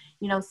 where,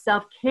 you know,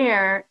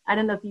 self-care, I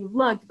don't know if you've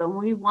looked, but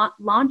when we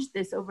launched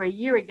this over a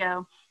year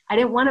ago, I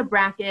didn't want to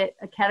bracket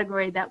a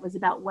category that was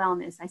about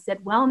wellness. I said,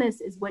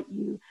 wellness is what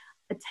you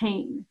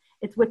attain.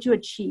 It's what you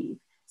achieve.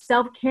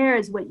 Self-care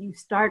is what you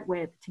start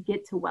with to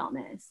get to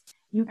wellness.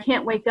 You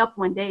can't wake up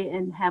one day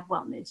and have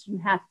wellness. You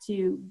have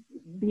to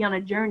be on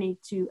a journey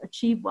to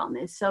achieve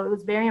wellness. So it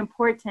was very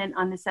important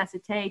on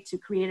necessité to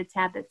create a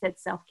tab that said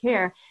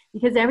self-care,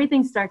 because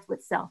everything starts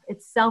with self.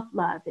 It's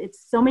self-love.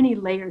 It's so many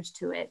layers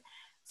to it.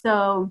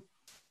 So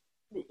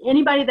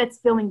anybody that's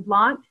feeling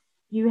blocked,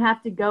 you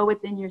have to go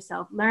within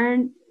yourself,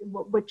 learn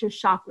what your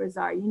chakras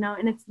are, you know,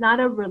 and it's not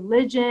a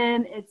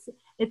religion.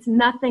 It's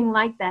nothing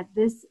like that.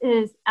 This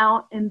is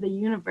out in the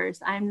universe.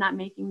 I'm not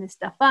making this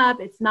stuff up.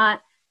 It's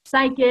not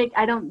psychic.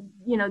 I don't,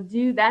 you know,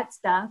 do that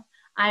stuff.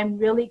 I'm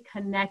really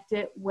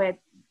connected with,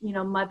 you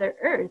know, Mother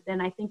Earth.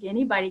 And I think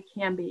anybody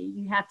can be.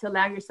 You have to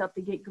allow yourself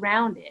to get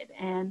grounded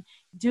and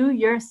do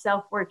your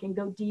self-work and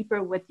go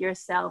deeper with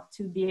yourself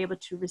to be able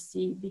to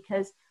receive,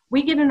 because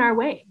we get in our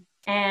way.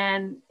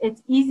 And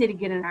it's easy to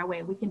get in our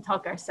way. We can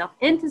talk ourselves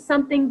into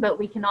something, but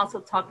we can also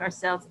talk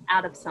ourselves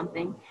out of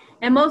something.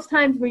 And most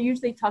times we're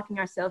usually talking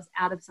ourselves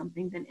out of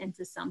something than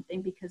into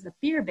something because of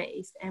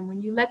fear-based. And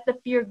when you let the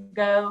fear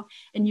go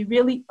and you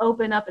really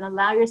open up and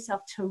allow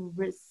yourself to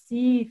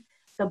receive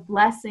the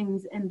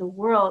blessings in the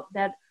world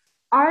that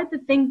are the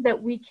things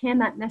that we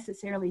cannot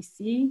necessarily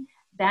see,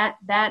 that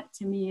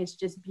to me is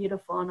just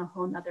beautiful on a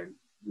whole nother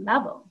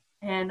level.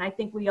 And I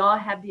think we all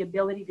have the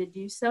ability to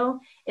do so.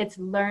 It's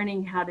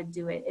learning how to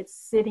do it. It's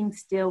sitting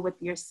still with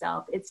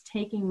yourself. It's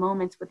taking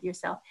moments with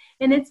yourself.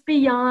 And it's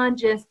beyond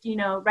just, you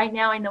know, right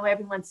now I know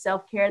everyone's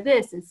self-care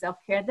this and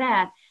self-care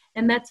that.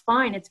 And that's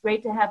fine. It's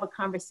great to have a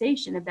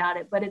conversation about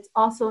it, but it's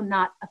also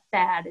not a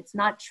fad. It's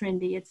not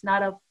trendy. It's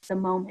not of the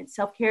moment.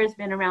 Self-care has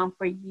been around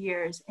for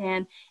years,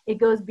 and it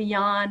goes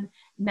beyond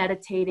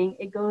meditating.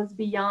 It goes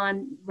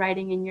beyond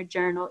writing in your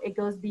journal. It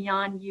goes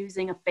beyond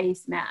using a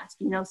face mask.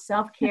 You know,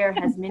 self-care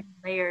has many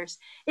layers.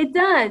 It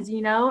does,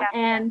 you know,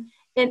 Yeah.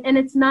 And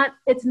it's not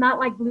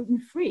like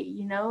gluten-free,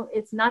 you know,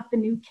 it's not the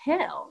new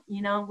kale,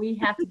 you know, we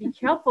have to be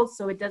careful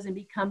so it doesn't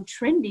become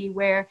trendy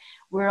where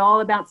we're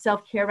all about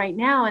self-care right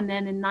now. And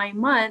then in 9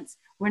 months,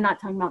 we're not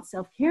talking about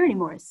self-care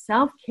anymore.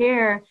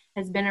 Self-care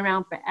has been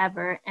around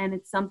forever. And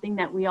it's something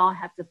that we all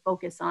have to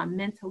focus on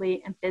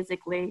mentally and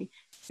physically,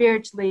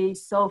 spiritually,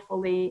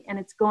 soulfully, and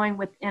it's going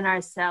within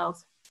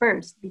ourselves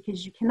first,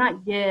 because you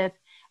cannot give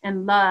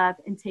and love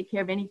and take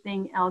care of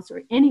anything else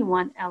or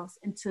anyone else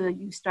until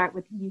you start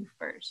with you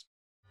first.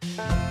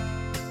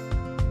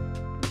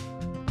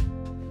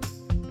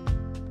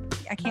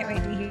 I can't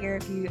wait to hear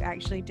if you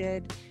actually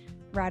did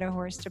ride a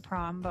horse to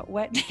prom, but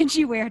what did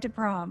you wear to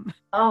prom?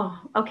 Oh,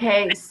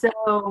 okay.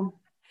 So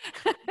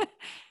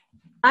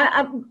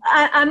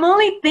I'm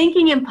only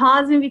thinking and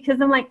pausing because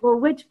I'm like, well,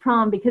 which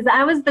prom? Because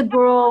I was the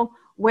girl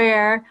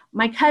where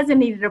my cousin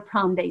needed a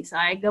prom date, so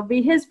I go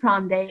be his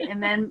prom date.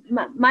 And then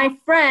my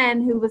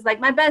friend, who was like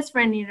my best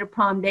friend, needed a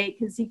prom date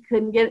because he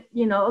couldn't get,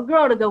 you know, a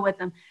girl to go with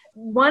him.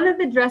 One of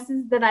the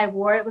dresses that I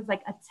wore, it was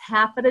like a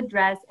taffeta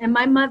dress. And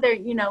my mother,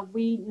 you know,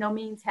 we no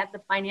means had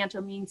the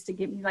financial means to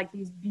get me like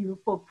these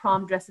beautiful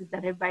prom dresses that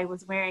everybody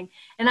was wearing.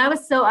 And I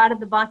was so out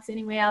of the box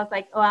anyway. I was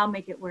like, oh, I'll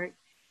make it work.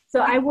 So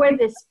I wore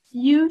this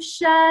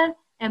fuchsia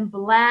and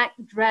black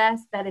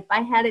dress that if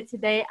I had it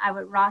today, I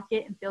would rock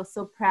it and feel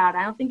so proud.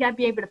 I don't think I'd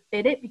be able to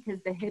fit it because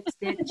the hips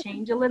did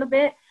change a little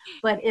bit.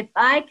 But if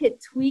I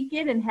could tweak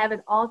it and have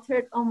it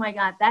altered, oh my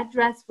God, that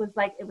dress was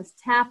like, it was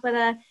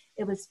taffeta,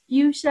 it was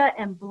fuchsia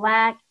and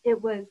black.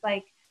 It was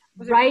like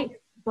right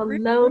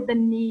below the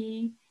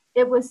knee.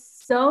 It was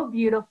so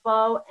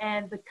beautiful,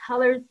 and the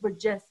colors were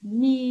just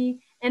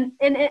me. And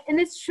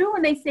it's true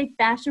when they say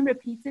fashion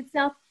repeats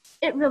itself.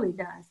 It really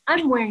does.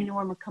 I'm wearing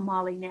Norma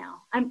Kamali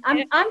now.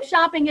 I'm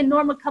shopping in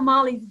Norma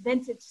Kamali's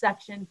vintage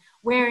section,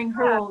 wearing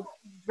her old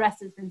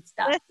dresses and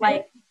stuff. Listen,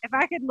 like, if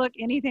I could look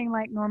anything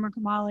like Norma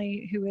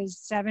Kamali, who is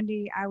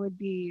 70, I would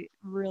be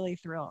really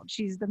thrilled.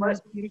 She's the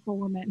most beautiful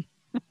woman.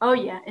 Oh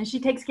yeah, and she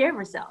takes care of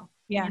herself.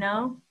 Yeah, you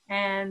know,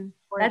 and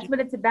that's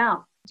what it's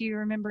about. Do you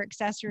remember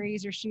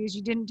accessories or shoes?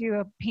 You didn't do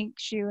a pink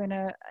shoe and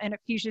a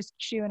fuchsia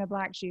shoe and a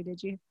black shoe,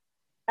 did you?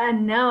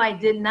 No, I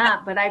did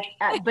not. But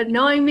but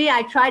knowing me,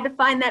 I tried to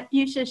find that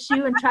fuchsia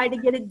shoe and tried to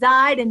get it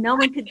dyed, and no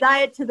one could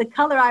dye it to the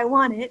color I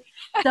wanted.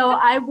 So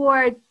I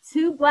wore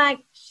 2 black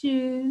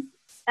shoes,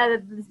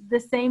 the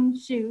same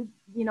shoe.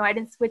 You know, I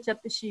didn't switch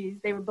up the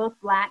shoes. They were both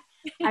black.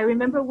 I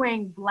remember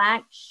wearing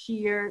black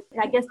sheer,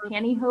 I guess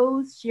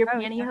pantyhose, sheer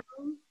pantyhose.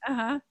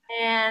 Uh-huh.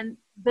 And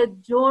the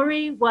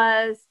jewelry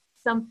was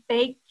some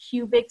fake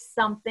cubic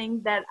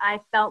something that I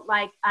felt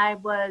like I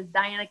was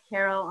Diana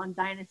Carroll on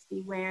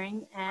Dynasty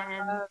wearing.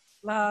 And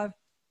love.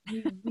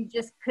 you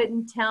just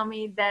couldn't tell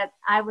me that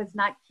I was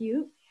not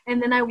cute.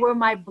 And then I wore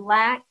my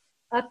black,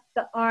 up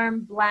the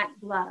arm black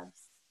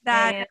gloves.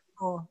 That's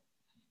cool.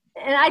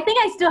 And I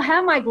think I still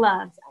have my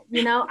gloves.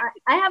 You know,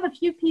 I have a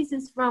few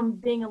pieces from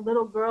being a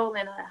little girl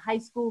and a high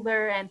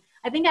schooler. And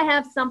I think I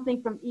have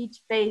something from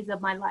each phase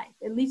of my life,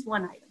 at least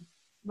one item.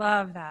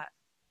 Love that.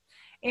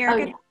 Erica, oh,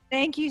 yeah.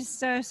 Thank you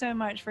so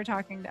much for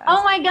talking to us.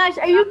 Oh my gosh,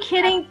 are you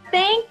kidding?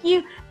 Thank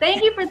you.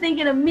 Thank you for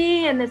thinking of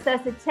me and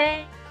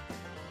necessité.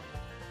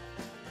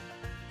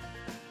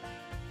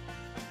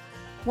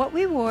 What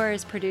We Wore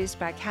is produced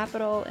by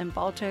Capital and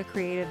Balto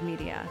Creative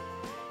Media.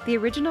 The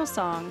original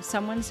song,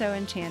 Someone So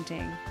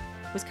Enchanting,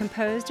 was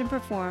composed and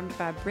performed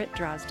by Britt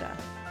Drozda.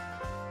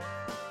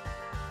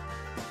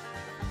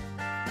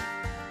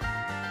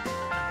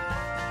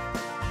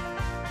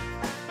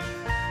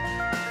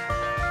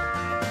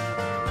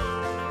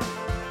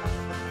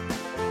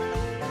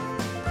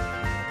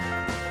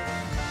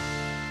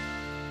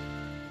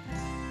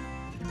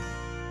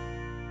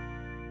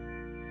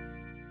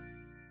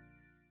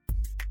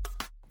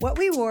 What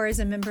We Wore is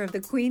a member of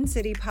the Queen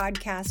City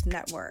Podcast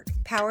Network,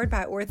 powered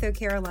by Ortho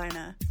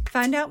Carolina.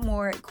 Find out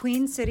more at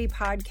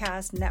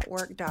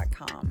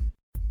queencitypodcastnetwork.com.